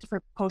 5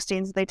 different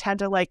postings. They tend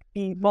to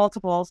be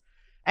multiples,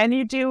 and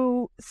you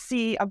do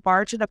see a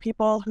margin of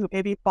people who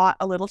maybe bought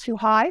a little too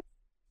high,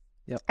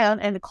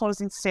 and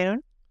closing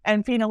soon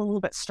and feeling a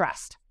little bit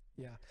stressed.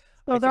 Yeah.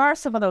 So there are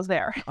some of those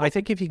there. I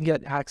think if you can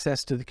get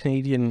access to the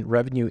Canadian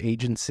Revenue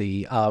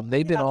Agency,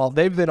 they've been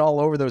all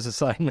over those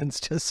assignments,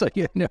 just so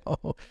you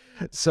know.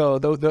 So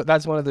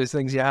that's one of those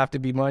things you have to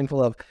be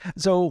mindful of.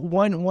 So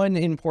one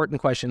important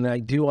question that I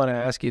do want to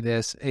ask you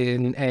this,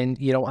 and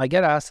I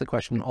get asked the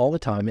question all the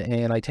time,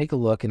 and I take a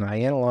look and I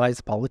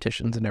analyze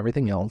politicians and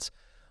everything else.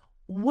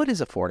 What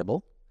is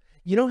affordable?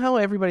 You know how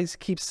everybody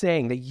keeps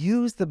saying, they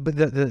use the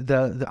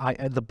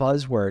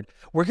buzzword,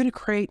 we're going to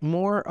create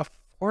more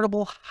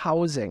affordable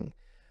housing.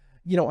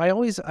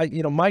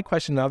 My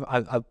question,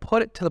 I've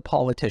put it to the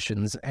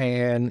politicians,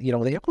 and,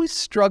 they always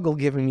struggle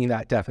giving me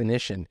that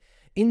definition.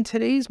 In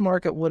today's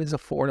market, what is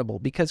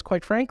affordable? Because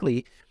quite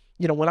frankly,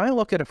 when I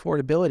look at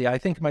affordability, I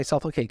think to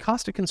myself, okay,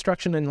 cost of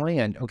construction and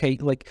land, okay,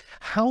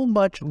 how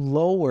much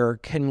lower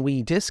can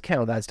we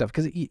discount that stuff?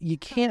 Because you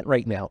can't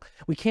right now.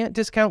 We can't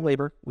discount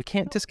labor. We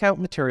can't discount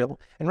material.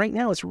 And right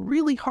now, it's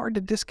really hard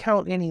to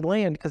discount any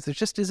land because there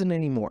just isn't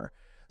any more.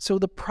 So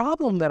the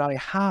problem that I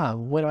have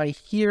when I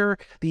hear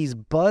these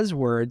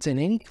buzzwords in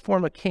any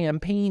form of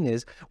campaign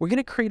is we're going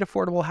to create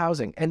affordable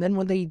housing. And then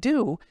when they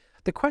do,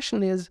 the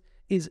question is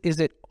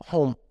it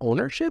home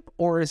ownership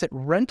or is it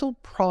rental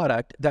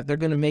product that they're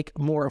going to make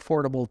more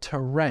affordable to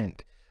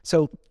rent?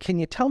 So can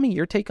you tell me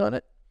your take on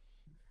it?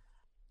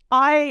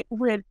 I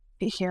would,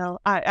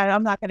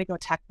 I'm not going to go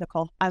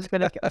technical. I'm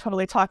going to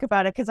totally talk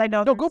about it because I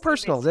know. No, go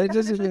personal. It's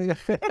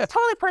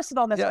totally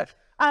personal. Yeah.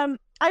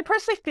 I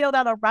personally feel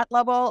that on a rent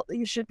level,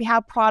 you should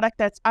have product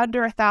that's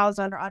under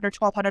 $1,000 or under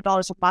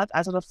 $1,200 a month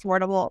as an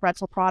affordable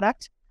rental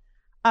product.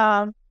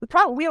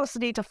 We also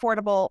need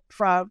affordable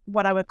from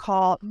what I would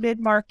call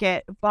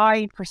mid-market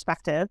buying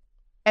perspective.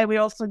 And we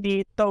also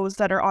need those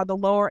that are on the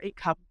lower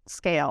income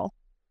scale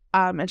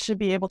and should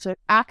be able to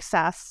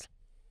access,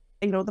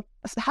 the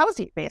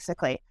housing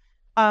basically.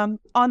 On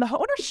the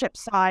ownership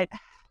side,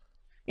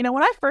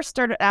 when I first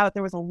started out,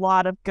 there was a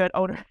lot of good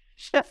ownership.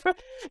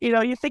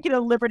 You think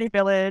of Liberty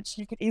Village,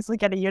 you could easily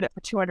get a unit for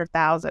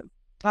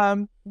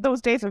 $200,000.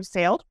 Those days have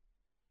sailed.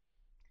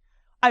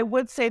 I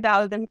would say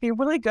that it would be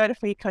really good if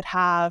we could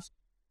have,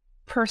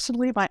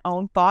 personally, my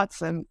own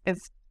thoughts, and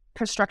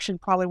construction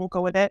probably won't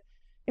go with it.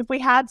 If we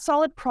had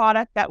solid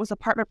product that was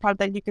apartment product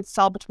that you could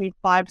sell between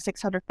 $500,000 to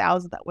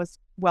 $600,000, that was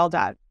well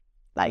done.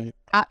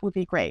 That would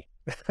be great.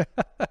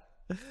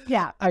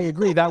 Yeah, I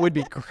agree. That would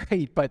be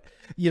great. But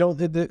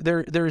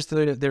there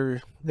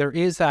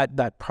is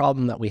that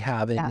problem that we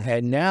have,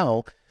 and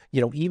now,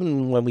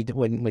 even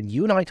when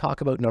you and I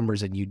talk about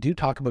numbers, and you do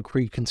talk about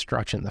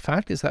pre-construction, the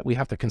fact is that we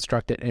have to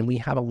construct it, and we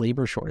have a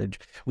labor shortage.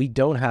 We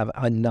don't have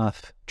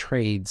enough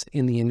trades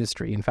in the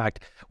industry. In fact,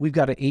 we've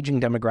got an aging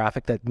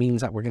demographic that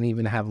means that we're going to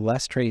even have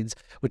less trades,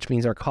 which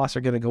means our costs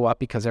are going to go up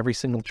because every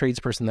single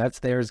tradesperson that's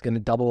there is going to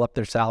double up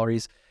their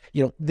salaries.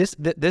 This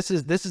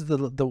is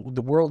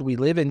the world we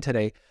live in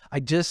today.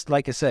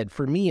 Like I said,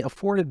 for me,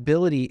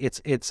 affordability,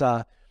 it's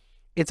a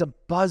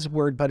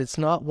buzzword, but it's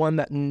not one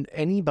that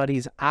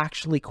anybody's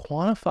actually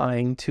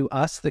quantifying to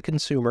us, the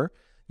consumer,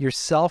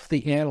 yourself,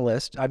 the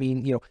analyst. I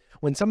mean,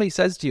 when somebody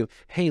says to you,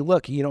 hey,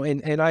 look,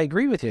 and I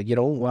agree with you,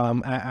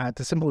 at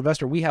the Simple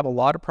Investor, we have a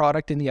lot of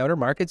product in the outer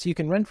markets. You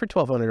can rent for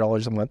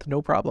 $1,200 a month,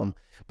 no problem.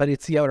 But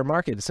it's the outer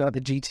market. It's not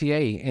the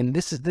GTA. And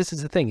this is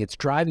the thing. It's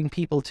driving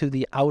people to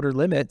the outer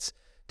limits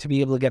to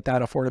be able to get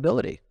that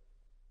affordability.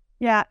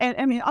 Yeah. And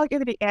I mean, I'll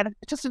give you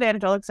just an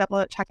anecdotal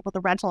example, check about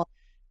the rental.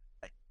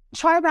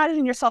 Try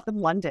imagining yourself in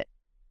London,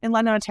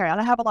 Ontario.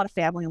 And I have a lot of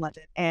family in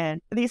London.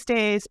 And these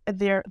days,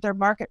 their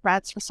market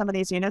rents for some of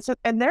these units,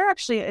 and they're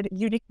actually a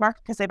unique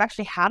market because they've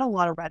actually had a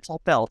lot of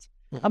rental built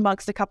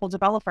amongst a couple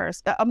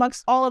developers,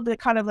 amongst all of the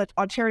kind of the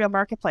Ontario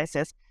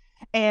marketplaces.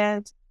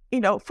 And,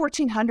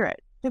 $1,400,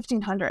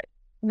 $1,500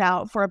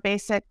 now for a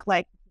basic,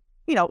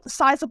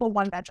 sizable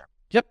one bedroom.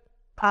 Yep.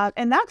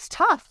 And that's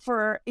tough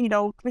for,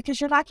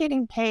 because you're not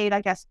getting paid,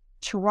 I guess,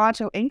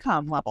 Toronto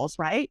income levels,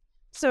 right?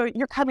 So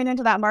you're coming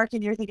into that market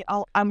and you're thinking,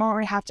 oh, I'm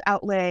already have to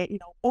outlay,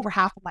 over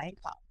half of my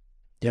income.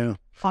 Yeah.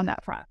 On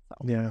that front. So.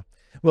 Yeah.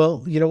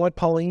 Well, you know what,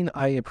 Pauline,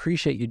 I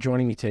appreciate you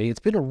joining me today.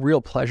 It's been a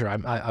real pleasure.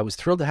 I was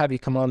thrilled to have you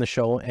come on the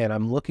show, and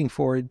I'm looking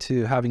forward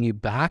to having you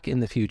back in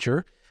the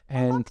future.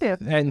 And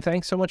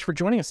thanks so much for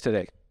joining us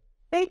today.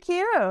 Thank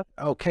you.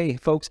 Okay,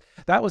 folks,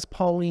 that was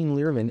Pauline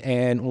Learman,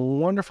 and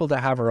wonderful to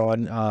have her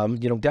on.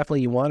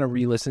 Definitely you want to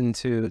re-listen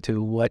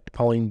to what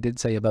Pauline did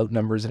say about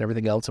numbers and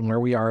everything else and where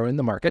we are in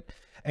the market.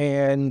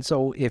 And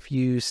so if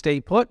you stay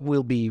put,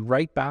 we'll be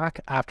right back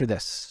after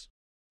this.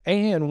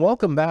 And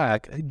welcome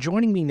back.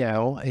 Joining me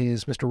now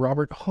is Mr.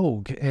 Robert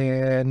Hogue,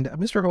 and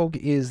Mr. Hogue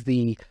is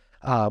the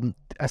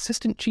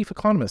Assistant Chief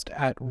Economist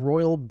at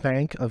Royal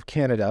Bank of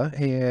Canada,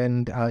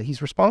 and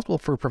he's responsible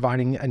for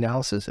providing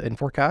analysis and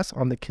forecasts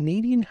on the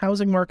Canadian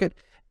housing market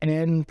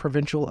and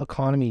provincial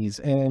economies.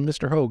 And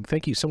Mr. Hogue,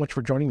 thank you so much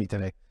for joining me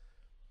today.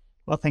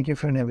 Well, thank you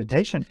for an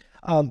invitation.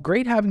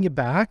 Great having you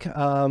back.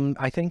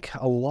 I think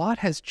a lot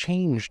has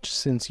changed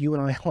since you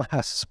and I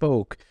last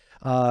spoke.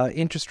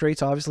 Interest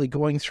rates obviously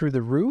going through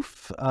the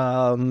roof,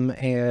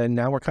 and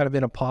now we're kind of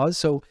in a pause.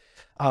 So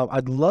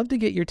I'd love to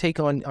get your take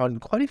on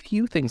quite a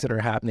few things that are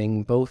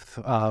happening, both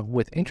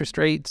with interest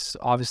rates,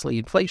 obviously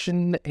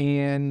inflation,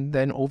 and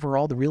then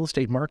overall the real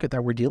estate market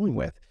that we're dealing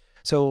with.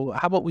 So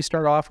how about we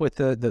start off with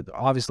the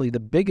obviously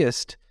the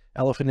biggest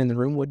elephant in the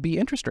room would be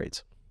interest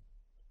rates.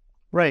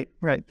 Right.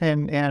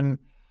 And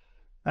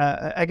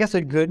I guess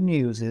the good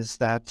news is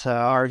that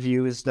our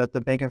view is that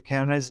the Bank of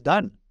Canada is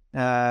done.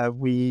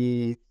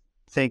 We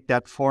think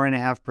that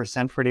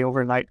 4.5% for the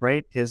overnight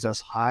rate is as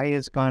high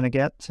as going to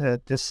get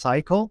this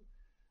cycle.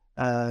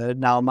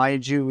 Now,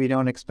 mind you, we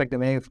don't expect the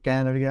Bank of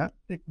Canada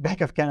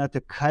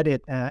to cut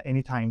it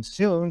anytime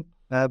soon,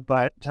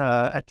 but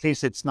at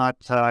least it's not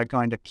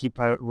going to keep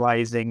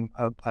rising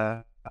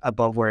up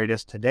above where it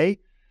is today.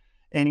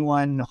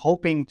 Anyone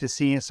hoping to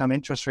see some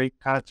interest rate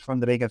cuts from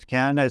the Bank of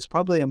Canada is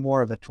probably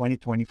more of a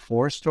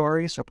 2024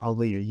 story, so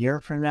probably a year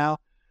from now.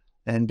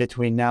 And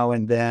between now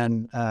and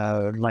then,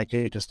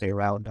 likely to stay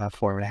around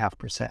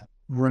 4.5%.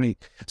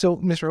 Right. So,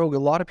 Mr. Hogue, a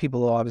lot of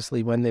people,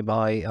 obviously, when they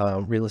buy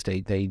real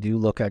estate, they do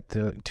look at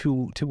the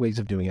two ways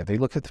of doing it. They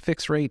look at the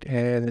fixed rate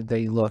and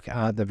they look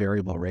at the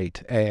variable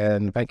rate.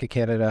 And Bank of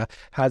Canada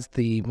has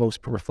the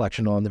most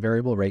reflection on the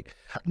variable rate.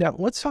 Now,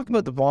 let's talk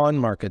about the bond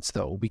markets,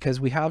 though,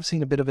 because we have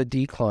seen a bit of a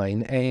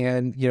decline.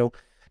 And,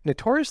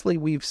 notoriously,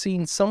 we've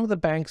seen some of the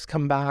banks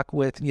come back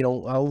with,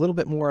 a little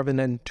bit more of an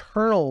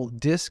internal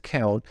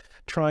discount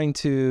trying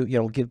to,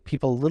 give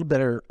people a little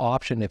better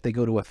option if they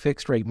go to a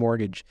fixed rate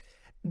mortgage.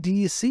 Do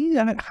you see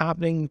that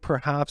happening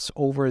perhaps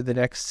over the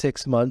next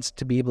 6 months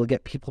to be able to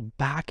get people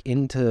back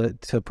into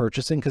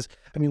purchasing? Because,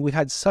 we've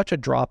had such a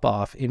drop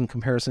off in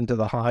comparison to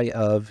the high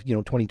of,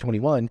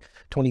 2021.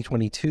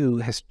 2022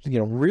 has,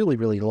 really,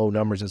 really low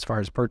numbers as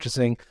far as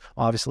purchasing.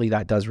 Obviously,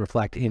 that does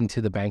reflect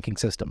into the banking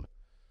system.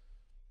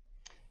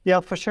 Yeah,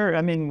 for sure.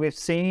 We've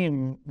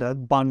seen the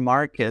bond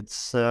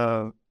markets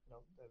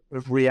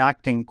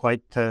reacting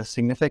quite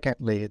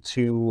significantly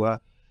to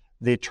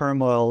the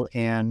turmoil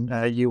in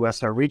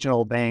U.S.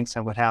 regional banks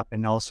and what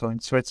happened also in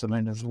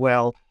Switzerland as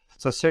well.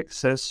 So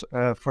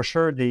for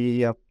sure,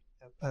 the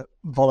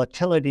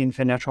volatility in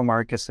financial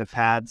markets have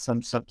had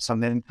some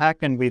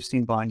impact, and we've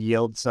seen bond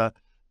yields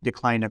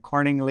decline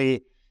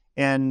accordingly.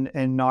 And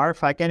in our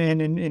fact,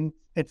 in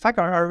fact,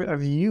 our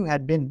view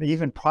had been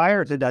even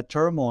prior to that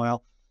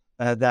turmoil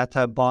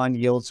that bond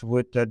yields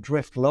would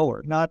drift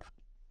lower, not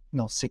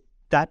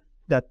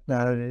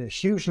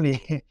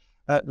hugely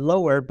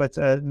lower, but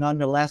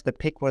nonetheless, the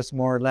peak was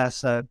more or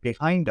less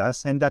behind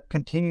us, and that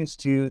continues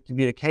to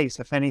be the case.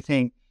 If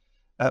anything,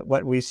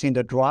 what we've seen,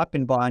 the drop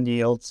in bond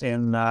yields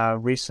in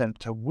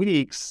recent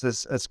weeks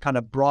has kind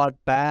of brought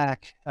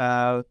back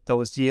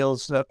those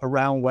yields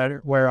around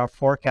where our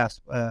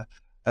forecast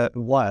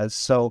was.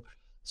 So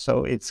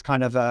it's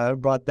kind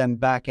of brought them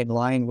back in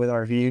line with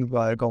our view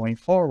going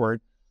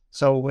forward.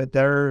 So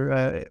there,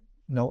 at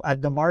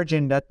the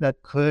margin, that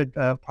could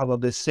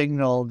probably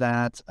signal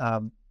that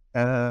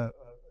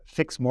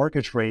fixed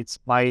mortgage rates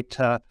might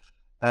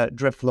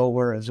drift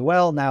lower as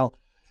well. Now,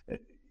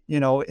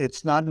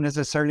 it's not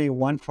necessarily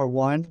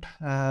one-for-one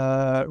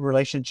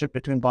relationship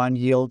between bond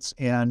yields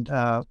and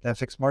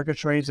fixed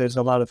mortgage rates. There's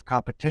a lot of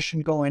competition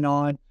going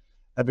on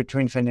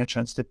between financial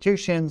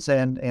institutions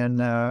and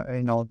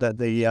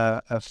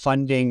the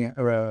funding,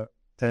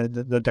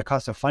 the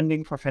cost of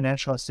funding for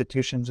financial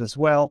institutions as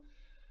well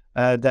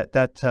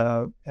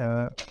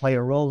that play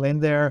a role in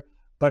there.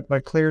 But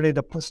clearly,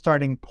 the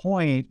starting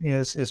point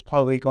is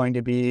probably going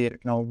to be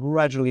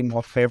gradually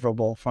more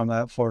favorable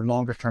for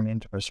longer term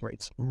interest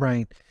rates.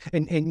 Right,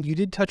 and you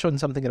did touch on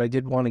something that I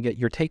did want to get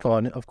your take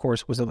on. Of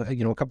course, was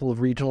a couple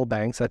of regional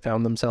banks that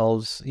found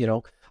themselves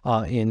in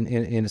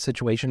a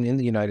situation in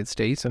the United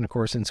States and of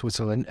course in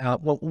Switzerland.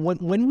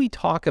 When we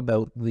talk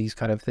about these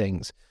kind of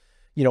things,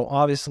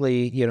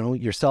 obviously,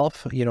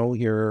 yourself,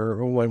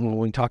 when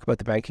we talk about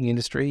the banking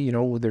industry,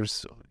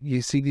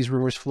 you see these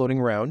rumors floating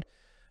around.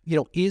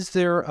 Is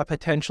there a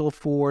potential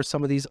for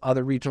some of these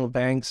other regional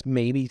banks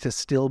maybe to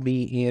still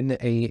be in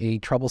a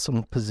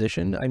troublesome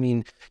position?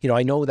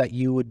 I know that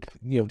you would,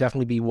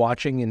 definitely be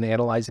watching and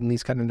analyzing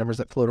these kind of numbers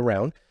that float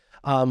around.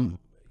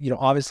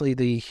 Obviously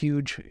the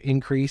huge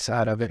increase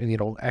out of it,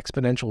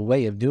 exponential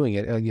way of doing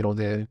it,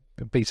 the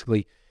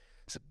basically,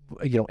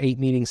 8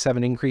 meetings,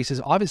 7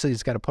 increases, obviously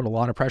it's got to put a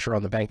lot of pressure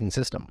on the banking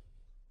system.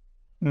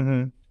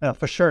 Mm-hmm.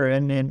 For sure.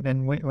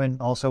 And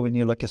when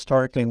you look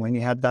historically, when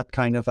you had that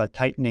kind of a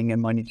tightening in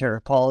monetary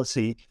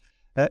policy,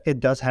 it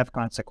does have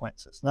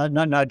consequences,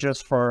 not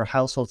just for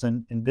households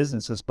and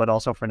businesses, but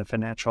also for the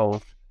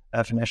financial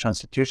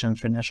institutions,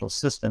 financial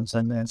systems.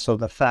 And so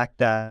the fact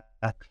that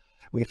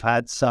we've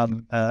had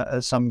some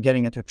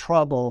getting into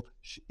trouble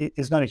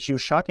is not a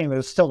huge shocking, but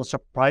it's still a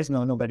surprise.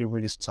 Nobody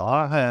really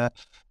saw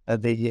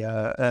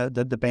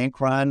the bank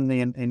run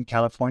in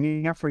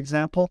California, for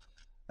example,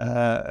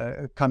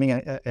 coming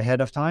ahead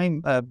of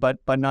time. But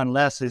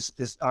nonetheless,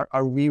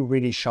 are we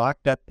really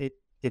shocked that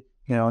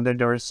that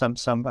there is some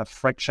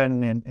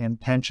friction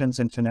and tensions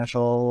in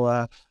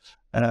financial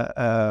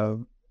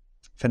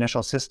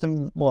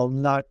system? Well,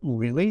 not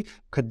really.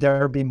 Could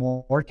there be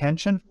more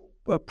tension?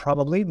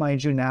 Probably.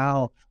 Mind you,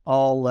 now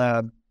all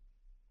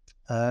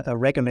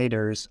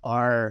regulators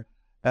are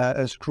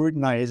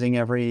scrutinizing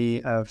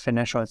every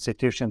financial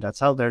institution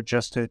that's out there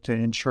just to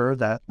ensure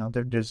that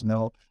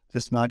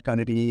there's not going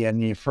to be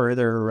any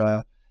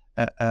further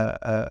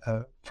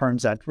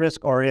firms at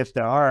risk, or if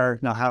there are,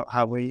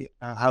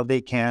 how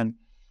they can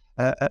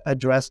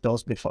address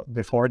those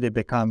before they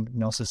become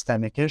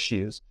systemic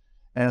issues.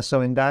 And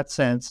so in that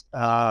sense,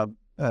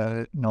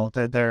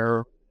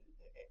 there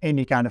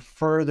any kind of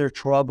further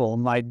trouble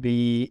might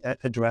be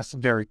addressed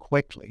very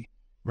quickly.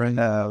 Right.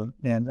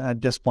 And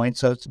at this point,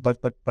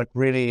 but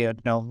really,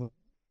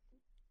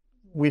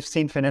 we've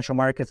seen financial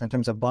markets in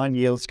terms of bond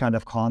yields kind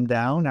of calm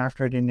down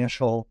after the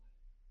initial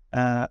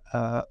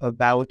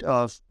bout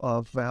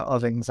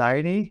of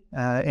anxiety,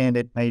 and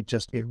it may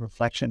just be a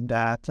reflection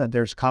that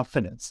there's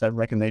confidence that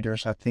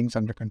regulators have things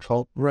under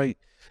control. Right.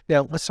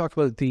 Now, let's talk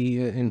about the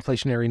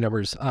inflationary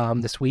numbers.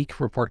 This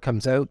week, report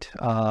comes out,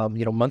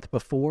 month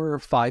before,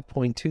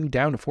 5.2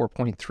 down to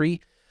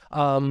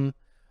 4.3.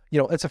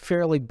 It's a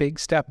fairly big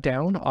step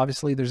down.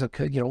 Obviously, there's a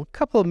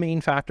couple of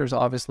main factors,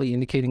 obviously,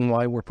 indicating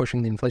why we're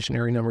pushing the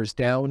inflationary numbers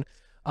down.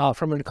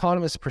 From an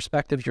economist's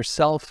perspective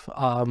yourself,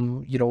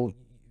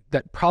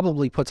 that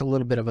probably puts a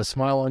little bit of a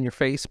smile on your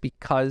face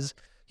because,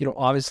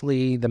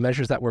 obviously the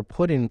measures that were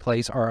put in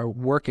place are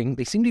working.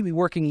 They seem to be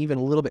working even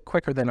a little bit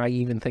quicker than I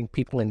even think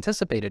people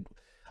anticipated.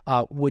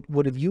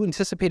 Would have you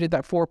anticipated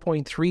that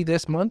 4.3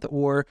 this month,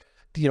 or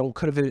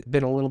could have it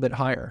been a little bit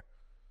higher?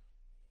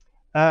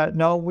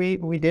 No,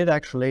 we did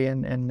actually,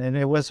 and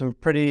it was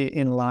pretty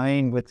in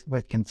line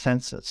with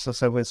consensus.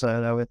 So it was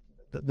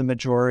the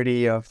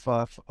majority of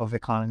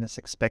economists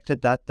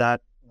expected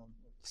that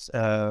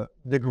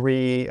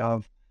degree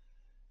of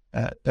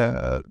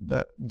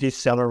the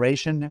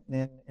deceleration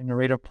in the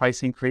rate of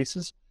price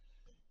increases,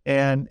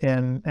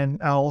 and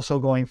also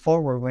going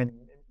forward, when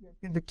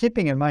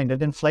keeping in mind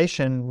that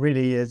inflation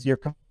really is, you're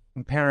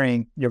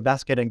comparing your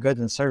basket of goods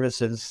and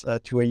services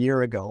to a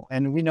year ago,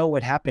 and we know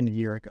what happened a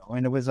year ago,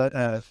 and it was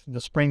the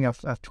spring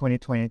of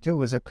 2022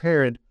 was a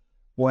period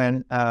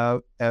when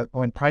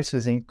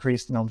prices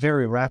increased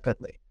very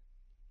rapidly.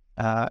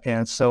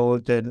 And so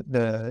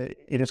it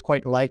is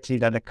quite likely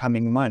that the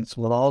coming months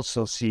will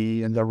also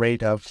see the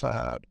rate of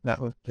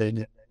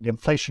the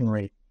inflation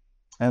rate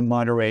and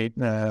moderate,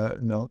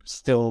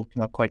 still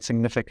quite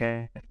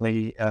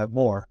significantly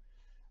more.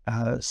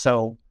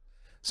 So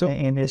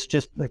and it's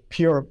just like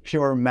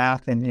pure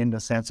math in the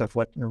sense of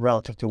what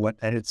relative to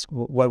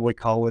what we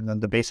call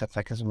the base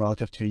effect is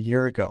relative to a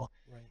year ago.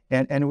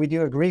 And we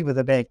do agree with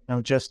the bank.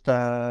 Just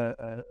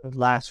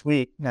last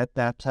week,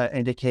 that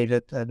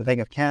indicated the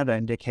Bank of Canada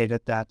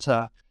indicated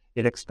that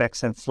it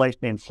expects the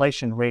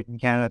inflation rate in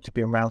Canada to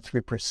be around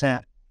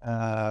 3%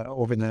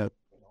 over the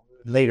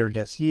later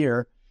this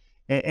year,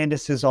 and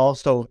this is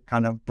also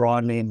kind of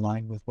broadly in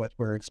line with what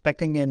we're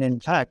expecting. And in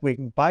fact,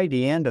 by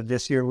the end of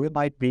this year, we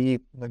might be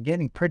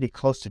getting pretty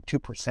close to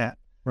 2%,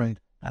 right?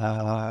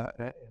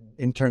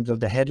 In terms of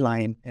the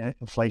headline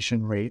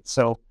inflation rate.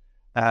 So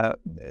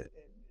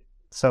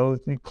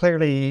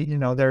clearly,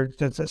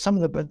 there's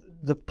some of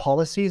the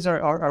policies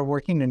are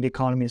working and the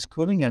economy is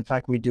cooling. In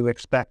fact, we do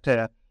expect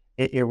a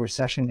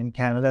recession in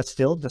Canada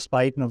still,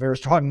 despite very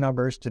strong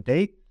numbers to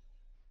date.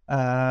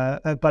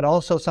 But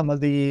also some of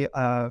the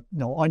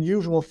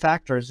unusual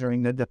factors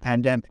during the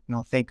pandemic.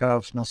 Think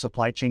of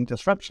supply chain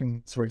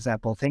disruptions, for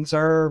example. Things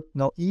are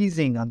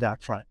easing on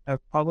that front.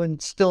 Probably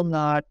still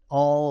not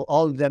all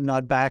of them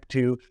not back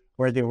to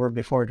where they were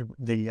before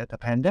the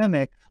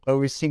pandemic, but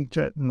we've seen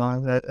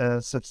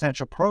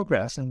substantial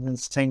progress. And then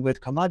same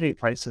with commodity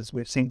prices.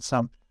 We've seen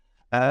some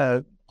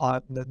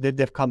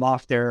they've come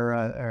off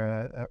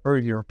their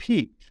earlier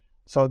peak.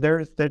 So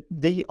there's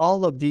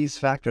all of these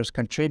factors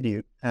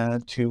contribute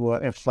to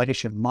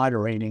inflation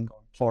moderating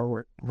going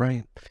forward.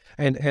 Right.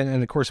 And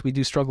of course, we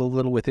do struggle a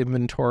little with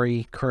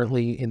inventory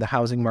currently in the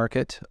housing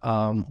market,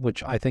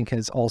 which I think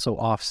has also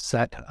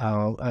offset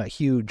a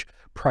huge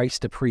price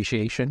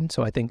depreciation.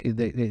 So I think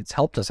it's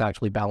helped us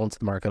actually balance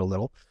the market a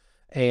little.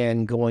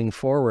 And going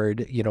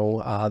forward,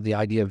 the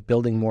idea of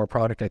building more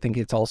product, I think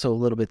it's also a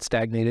little bit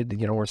stagnated.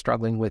 We're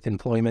struggling with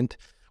employment.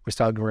 We're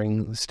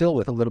struggling still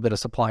with a little bit of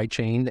supply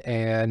chain.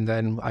 And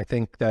then I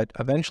think that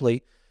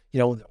eventually,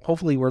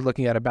 hopefully we're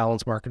looking at a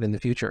balanced market in the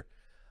future.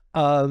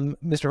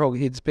 Mr.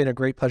 Hogue, it's been a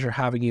great pleasure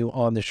having you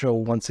on the show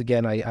once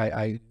again.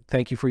 I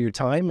thank you for your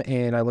time,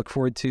 and I look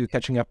forward to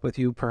catching up with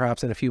you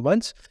perhaps in a few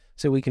months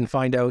so we can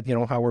find out,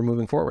 how we're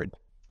moving forward.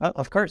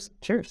 Of course.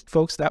 Cheers.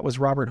 Folks, that was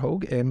Robert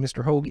Hogue, and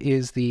Mr. Hogue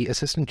is the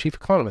Assistant Chief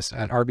Economist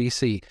at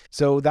RBC.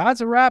 So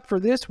that's a wrap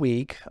for this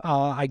week.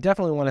 I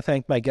definitely want to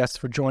thank my guests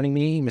for joining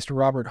me, Mr.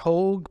 Robert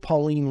Hogue,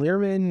 Pauline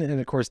Learman, and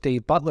of course,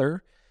 Dave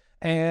Butler.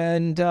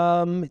 And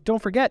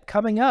don't forget,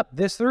 coming up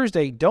this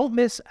Thursday, don't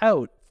miss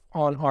out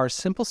on our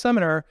Simple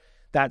Seminar.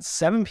 That's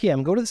 7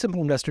 p.m. Go to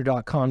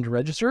thesimpleinvestor.com to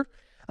register.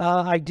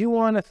 I do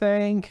want to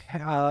thank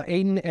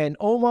Aiden and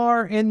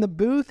Omar in the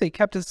booth. They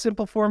kept it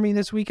simple for me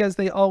this week, as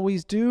they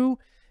always do.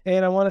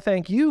 And I want to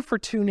thank you for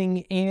tuning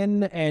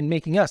in and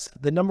making us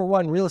the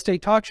 #1 real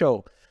estate talk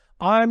show.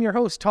 I'm your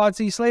host, Todd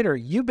C. Slater.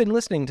 You've been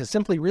listening to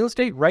Simply Real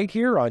Estate right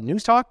here on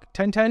News Talk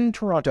 1010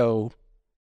 Toronto.